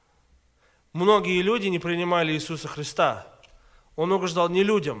 Многие люди не принимали Иисуса Христа. Он угождал не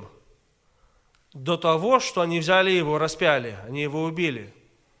людям. До того, что они взяли Его, распяли, они Его убили.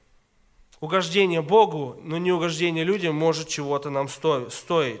 Угождение Богу, но не угождение людям может чего-то нам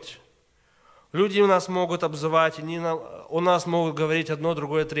стоить. Люди нас могут обзывать, у нас могут говорить одно,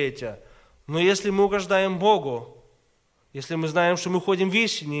 другое, третье. Но если мы угождаем Богу, если мы знаем, что мы ходим в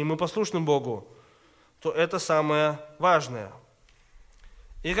истине, и мы послушны Богу, то это самое важное.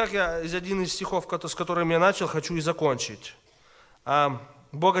 И как один из стихов, с которым я начал, хочу и закончить.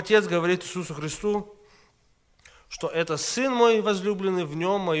 Бог Отец говорит Иисусу Христу, что это Сын мой возлюбленный, в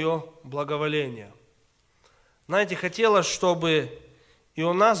нем мое благоволение. Знаете, хотелось, чтобы и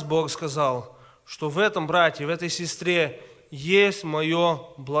у нас Бог сказал, что в этом брате, в этой сестре есть мое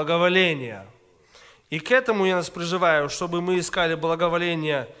благоволение. И к этому я нас призываю, чтобы мы искали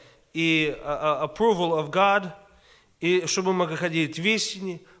благоволение и approval of God, и чтобы мы могли ходить в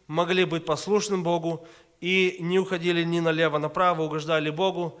истине, могли быть послушным Богу и не уходили ни налево, направо, угождали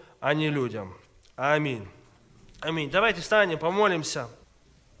Богу, а не людям. Аминь. Аминь. Давайте встанем, помолимся.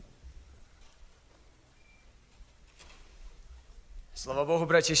 Слава Богу,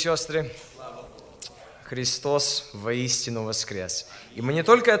 братья и сестры. Христос воистину воскрес. И мы не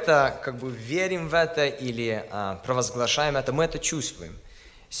только это верим в это или провозглашаем это, мы это чувствуем.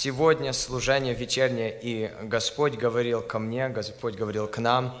 Сегодня служение вечернее, и Господь говорил ко мне, Господь говорил к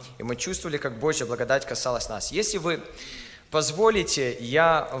нам, и мы чувствовали, как Божья благодать касалась нас. Если вы позволите,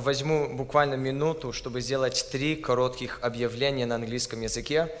 я возьму буквально минуту, чтобы сделать 3 коротких объявления на английском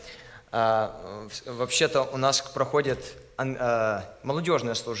языке. Вообще-то у нас проходит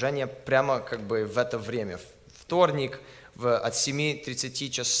молодежное служение прямо в это время. Вторник от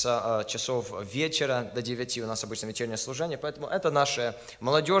 7:30 часов вечера до 9 у нас обычно вечернее служение, поэтому это наше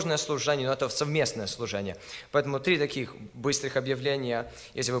молодежное служение, но это совместное служение. Поэтому 3 таких быстрых объявления,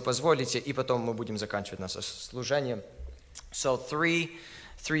 если вы позволите, и потом мы будем заканчивать наше служение. So three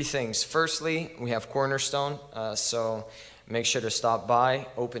things. Firstly, we have Cornerstone, so make sure to stop by,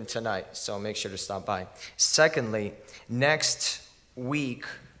 open tonight, so make sure to stop by. Secondly, next week,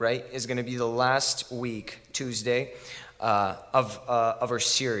 right, is going to be the last week, Tuesday, of our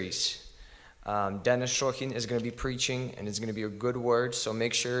series. Dennis Shochin is going to be preaching, and it's going to be a good word, so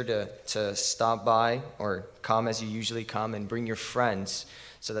make sure to stop by or come as you usually come and bring your friends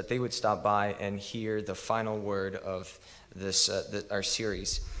so that they would stop by and hear the final word of this our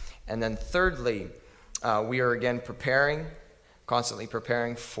series. And then thirdly, we are again constantly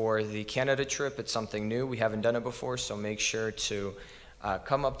preparing for the Canada trip. It's something new. We haven't done it before, so make sure to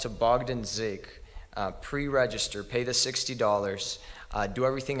come up to Bogdan Zik, pre-register, pay the $60, do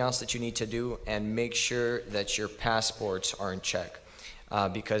everything else that you need to do, and make sure that your passports are in check.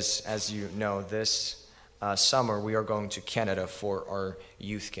 Because as you know, this summer we are going to Canada for our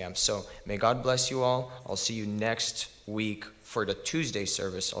youth camp. So may God bless you all. I'll see you next week for the Tuesday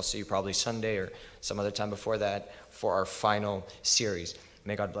service. I'll see you probably Sunday or some other time before that for our final series.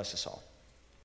 May God bless us all.